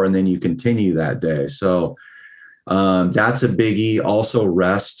before, and then you continue that day. So that's a biggie. Also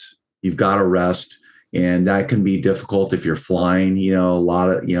rest. You've got to rest. And that can be difficult if you're flying.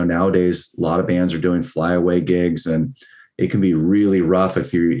 Nowadays, a lot of bands are doing flyaway gigs, and it can be really rough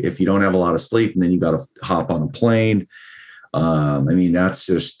if you don't have a lot of sleep, and then you got to hop on a plane.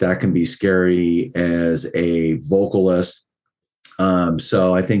 That can be scary as a vocalist.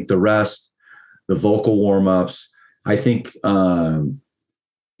 So I think the rest, the vocal warm-ups, I think,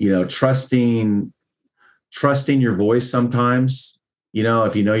 trusting your voice sometimes,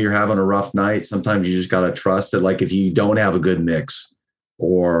 if you're having a rough night, sometimes you just got to trust it. Like if you don't have a good mix,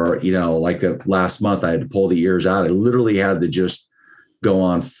 or, like the last month, I had to pull the ears out. I literally had to just go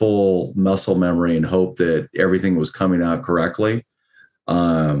on full muscle memory and hope that everything was coming out correctly.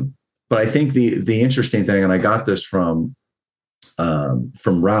 But I think the interesting thing, and I got this from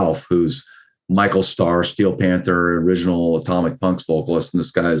Ralph, who's Michael Starr, Steel Panther, original Atomic Punk's vocalist. And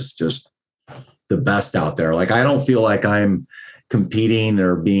this guy's just the best out there. Like, I don't feel like I'm competing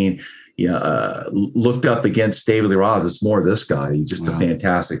or being looked up against David Lee Roth. It's more this guy. He's just a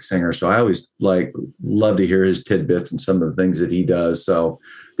fantastic singer. So I always love to hear his tidbits and some of the things that he does. So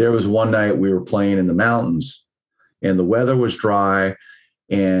there was one night we were playing in the mountains, and the weather was dry,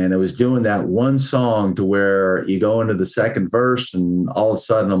 And I was doing that one song to where you go into the second verse and all of a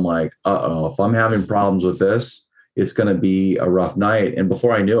sudden I'm like, if I'm having problems with this, it's going to be a rough night. And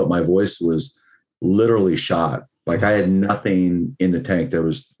before I knew it, my voice was literally shot. Like I had nothing in the tank.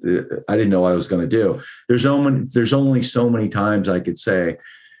 I didn't know what I was going to do. There's only so many times I could say,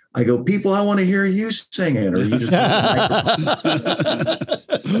 I go, people, I want to hear you singing, or you just. I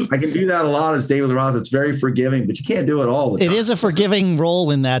can do that a lot as David Lee Roth. It's very forgiving, but you can't do it all the time. It is a forgiving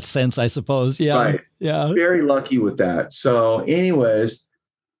role in that sense, I suppose. Yeah. Right. Yeah. Very lucky with that. So anyways,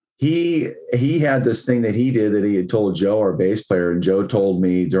 he had this thing that he did that he had told Joe, our bass player, and Joe told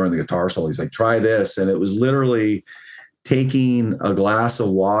me during the guitar solo, he's like, try this. And it was literally taking a glass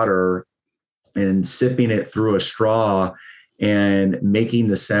of water and sipping it through a straw and making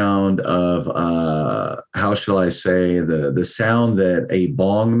the sound of, how shall I say, the sound that a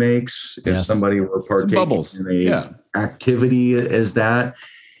bong makes if somebody were partaking in a activity as that.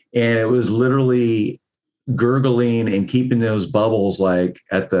 And it was literally gurgling and keeping those bubbles like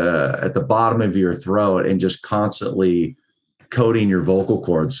at the bottom of your throat and just constantly coating your vocal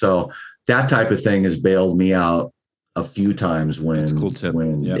cords. So that type of thing has bailed me out a few times when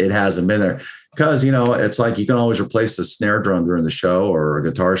it hasn't been there. Because, it's like you can always replace the snare drum during the show or a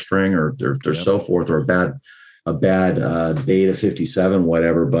guitar string or so forth, or a bad Beta 57,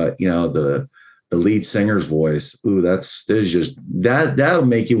 whatever. But, the lead singer's voice, that'll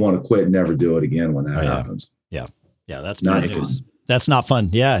make you want to quit and never do it again when that happens. Yeah. Yeah. That's not fun. fun. That's not fun.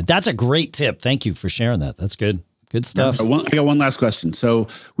 Yeah. That's a great tip. Thank you for sharing that. That's good. Good stuff. I got one last question. So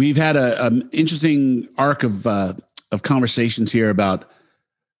we've had an interesting arc of conversations here about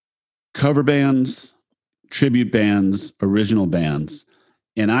cover bands, tribute bands, original bands.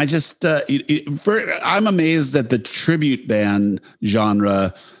 And I just, I'm amazed that the tribute band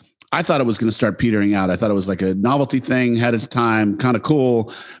genre, I thought it was going to start petering out. I thought it was like a novelty thing, had its time, kind of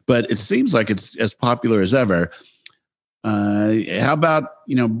cool, but it seems like it's as popular as ever. How about,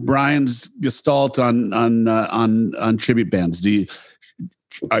 Brian's gestalt on tribute bands?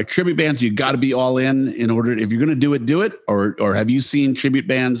 Are tribute bands, you got to be all in order, if you're going to do it, or have you seen tribute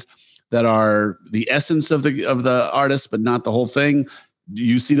bands that are the essence of the artist, but not the whole thing? Do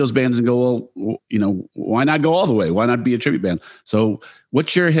you see those bands and go, well, why not go all the way? Why not be a tribute band? So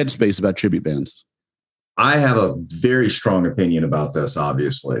what's your headspace about tribute bands? I have a very strong opinion about this,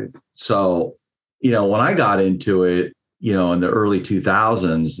 obviously. So, when I got into it, in the early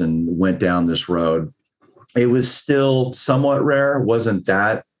 2000s and went down this road, it was still somewhat rare. It wasn't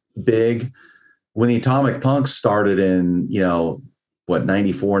that big. When the Atomic Punks started in,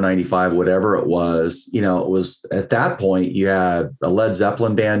 94, 95, whatever it was, it was at that point you had a Led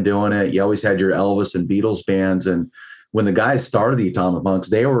Zeppelin band doing it. You always had your Elvis and Beatles bands. And when the guys started the Atomic Punks,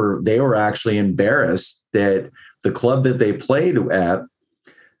 they were actually embarrassed that the club that they played at,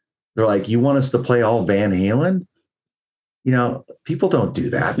 they're like, you want us to play all Van Halen? People don't do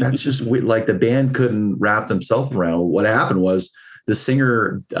that. That's just like the band couldn't wrap themselves around. What happened was the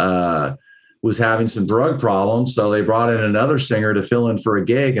singer was having some drug problems. So they brought in another singer to fill in for a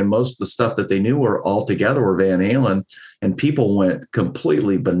gig. And most of the stuff that they knew were Van Halen. And people went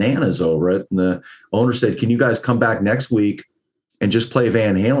completely bananas over it. And the owner said, can you guys come back next week and just play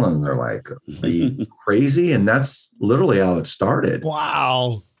Van Halen? And they're like, are you crazy? And that's literally how it started.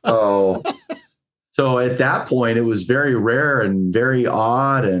 Wow. So at that point, it was very rare and very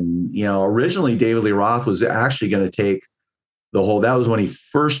odd. And, originally David Lee Roth was actually going to take that was when he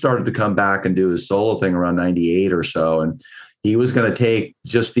first started to come back and do his solo thing around 98 or so. And he was going to take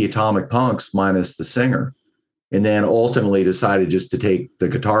just the Atomic Punks minus the singer, and then ultimately decided just to take the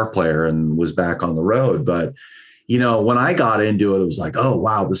guitar player and was back on the road. But, when I got into it, it was like, oh,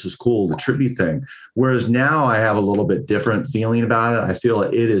 wow, this is cool, the tribute thing. Whereas now I have a little bit different feeling about it. I feel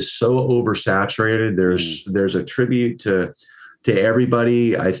it is so oversaturated. There's a tribute to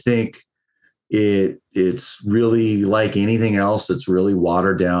everybody. I think it's really like anything else. It's really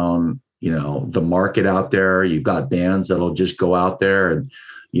watered down, the market out there. You've got bands that'll just go out there and,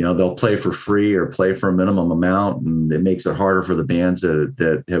 they'll play for free or play for a minimum amount. And it makes it harder for the bands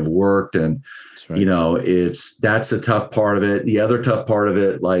that have worked. And, that's the tough part of it. The other tough part of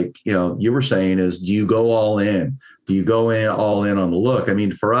it, like, you were saying, is do you go all in? Do you go all in on the look? I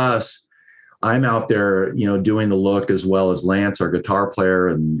mean, for us, I'm out there, doing the look as well as Lance, our guitar player,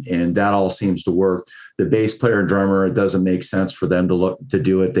 and that all seems to work. The bass player and drummer, it doesn't make sense for them to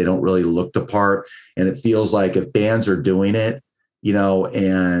do it. They don't really look the part. And it feels like if bands are doing it,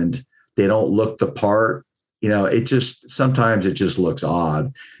 and they don't look the part, sometimes it just looks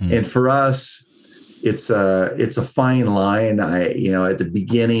odd. And for us, it's a fine line. At the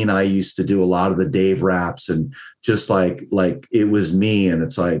beginning, I used to do a lot of the Dave raps, and just like it was me. And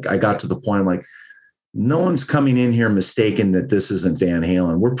it's like, I got to the point, I'm like, no one's coming in here mistaken that this isn't Van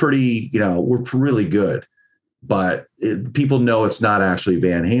Halen. We're we're really good, but people know it's not actually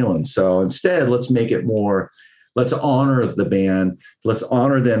Van Halen. So instead, let's make it more, let's honor the band. Let's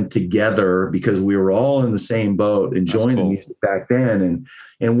honor them together, because we were all in the same boat, enjoying the music back then.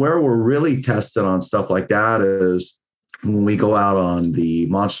 And where we're really tested on stuff like that is when we go out on the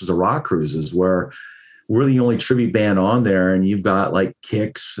Monsters of Rock cruises, where we're the only tribute band on there. And you've got like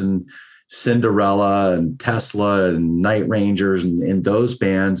Kix and Cinderella and Tesla and Night Rangers and those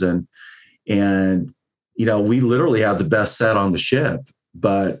bands. And we literally have the best set on the ship,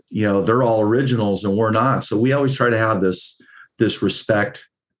 but they're all originals and we're not. So we always try to have this respect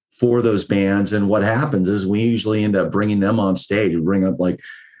for those bands. And what happens is we usually end up bringing them on stage. We bring up like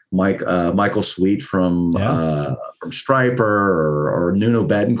Michael Sweet from Stryper, or Nuno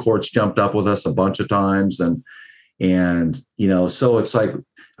Betancourt's jumped up with us a bunch of times. And so it's like,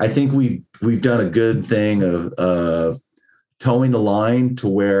 I think we've done a good thing of towing the line to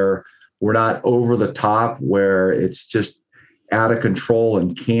where we're not over the top, where it's just out of control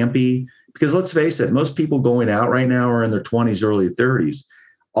and campy. Because let's face it, most people going out right now are in their 20s, early 30s.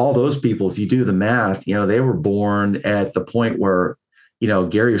 All those people, if you do the math, they were born at the point where,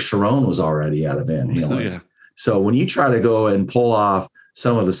 Gary Sharon was already out of Van Halen. Oh, yeah. So when you try to go and pull off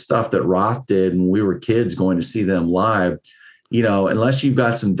some of the stuff that Roth did when we were kids going to see them live, unless you've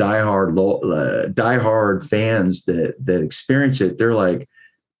got some diehard fans that experience it, they're like,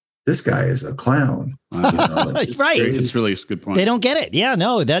 this guy is a clown. Right. It's really a good point. They don't get it. Yeah,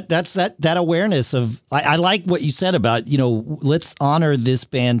 no, that's that awareness of, I like what you said about, let's honor this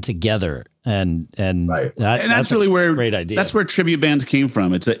band together. And right. That's really where great idea. That's where tribute bands came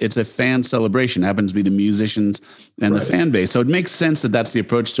from. It's a fan celebration. It happens to be the musicians and the fan base. So it makes sense that that's the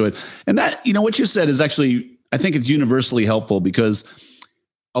approach to it. And that, what you said is actually, I think it's universally helpful, because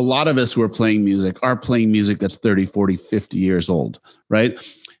a lot of us who are playing music that's 30, 40, 50 years old, right?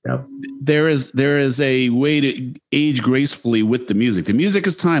 Yep. There is a way to age gracefully with the music. The music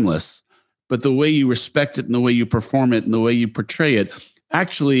is timeless, but the way you respect it and the way you perform it and the way you portray it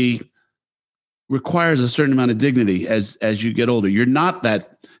actually requires a certain amount of dignity as you get older. You're not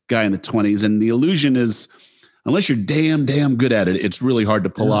that guy in the 20s, and the illusion is, unless you're damn good at it, it's really hard to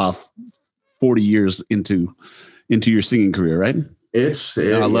pull off 40 years into your singing career, right? I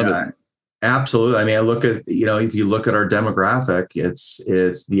love it. Absolutely. I mean, I look at, if you look at our demographic,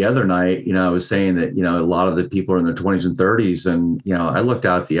 it's the other night, I was saying that, a lot of the people are in their 20s and 30s. And, I looked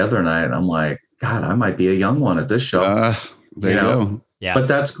out the other night and I'm like, God, I might be a young one at this show. There you go. Yeah. But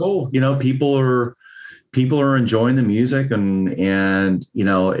that's cool. People are enjoying the music, and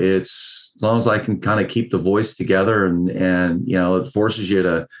it's, as long as I can kind of keep the voice together and it forces you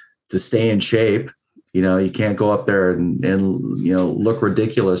to stay in shape. You can't go up there and look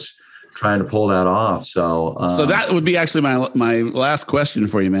ridiculous trying to pull that off. So that would be actually my last question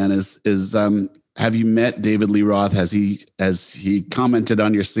for you, man, is have you met David Lee Roth? Has he commented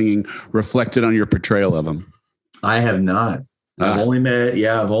on your singing, reflected on your portrayal of him? I have not. I've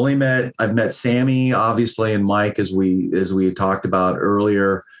met Sammy, obviously, and Mike, as we had talked about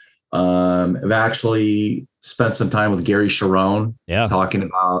earlier. I've actually spent some time with Gary Sharon, talking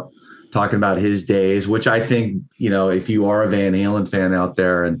about his days, which I think, if you are a Van Halen fan out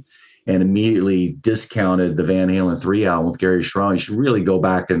there and immediately discounted the Van Halen 3 album with Gary Sharon, you should really go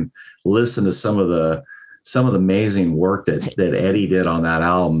back and listen to some of the amazing work that Eddie did on that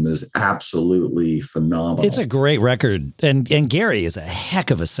album. Is absolutely phenomenal. It's a great record. And Gary is a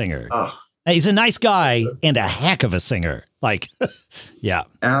heck of a singer. Oh. He's a nice guy and a heck of a singer. Like, yeah.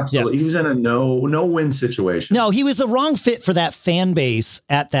 Absolutely. Yeah. He was in a no-win situation. No, he was the wrong fit for that fan base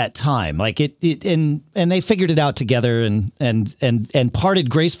at that time. Like and they figured it out together and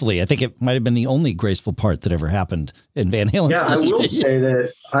parted gracefully. I think it might have been the only graceful part that ever happened in Van Halen. Yeah, I will say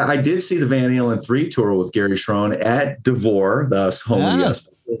that I did see the Van Halen 3 tour with Gary Sharon at DeVore, thus home of the US.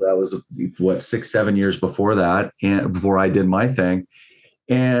 That was 6-7 years before that, and before I did my thing.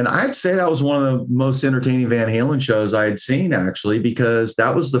 And I'd say that was one of the most entertaining Van Halen shows I had seen, actually, because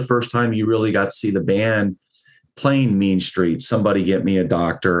that was the first time you really got to see the band playing Mean Street, Somebody Get Me a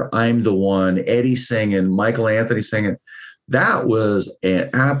Doctor, I'm the One, Eddie singing, Michael Anthony singing. That was an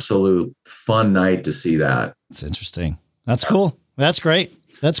absolute fun night to see that. That's interesting. That's cool. That's great.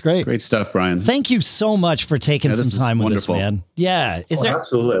 That's great. Great stuff, Brian. Thank you so much for taking some time with us, man. Yeah.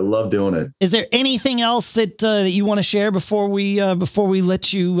 Absolutely. I love doing it. Is there anything else that you want to share before we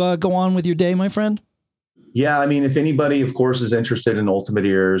let you go on with your day, my friend? Yeah, I mean, if anybody, of course, is interested in Ultimate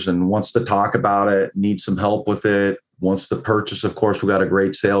Ears and wants to talk about it, needs some help with it, wants to purchase, of course, we got a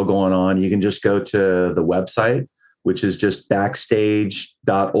great sale going on. You can just go to the website, which is just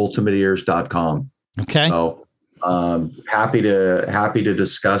backstage.ultimateears.com. Okay. So happy to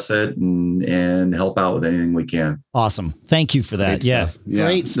discuss it and help out with anything we can. Awesome. Thank you for that. Great stuff. Yeah.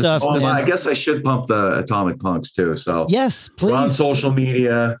 Great stuff. I guess I should pump the Atomic Punks too. So yes, please. We're on social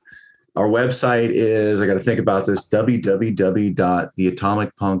media. Our website is, I got to think about this,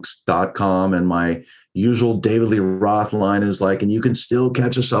 www.theatomicpunks.com. And my usual David Lee Roth line is like, and you can still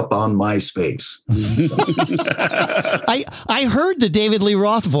catch us up on MySpace. I heard the David Lee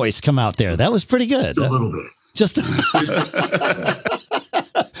Roth voice come out there. That was pretty good. A little bit. Just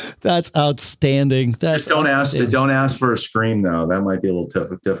that's outstanding. That's Just don't ask for a scream though. That might be a little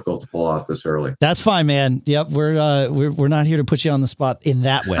difficult to pull off this early. That's fine, man. Yep, we're not here to put you on the spot in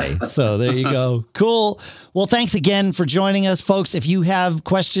that way. So there you go. Cool. Well, thanks again for joining us, folks. If you have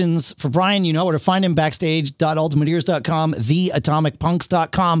questions for Brian, you know where to find him: backstage.ultimateears.com,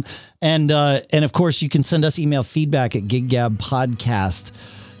 theatomicpunks.com, and of course you can send us email feedback at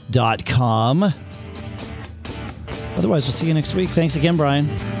giggabpodcast.com. Otherwise, we'll see you next week. Thanks again, Brian.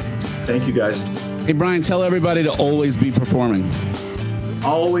 Thank you, guys. Hey, Brian, tell everybody to always be performing.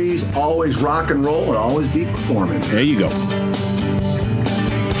 Always rock and roll and always be performing. There you go.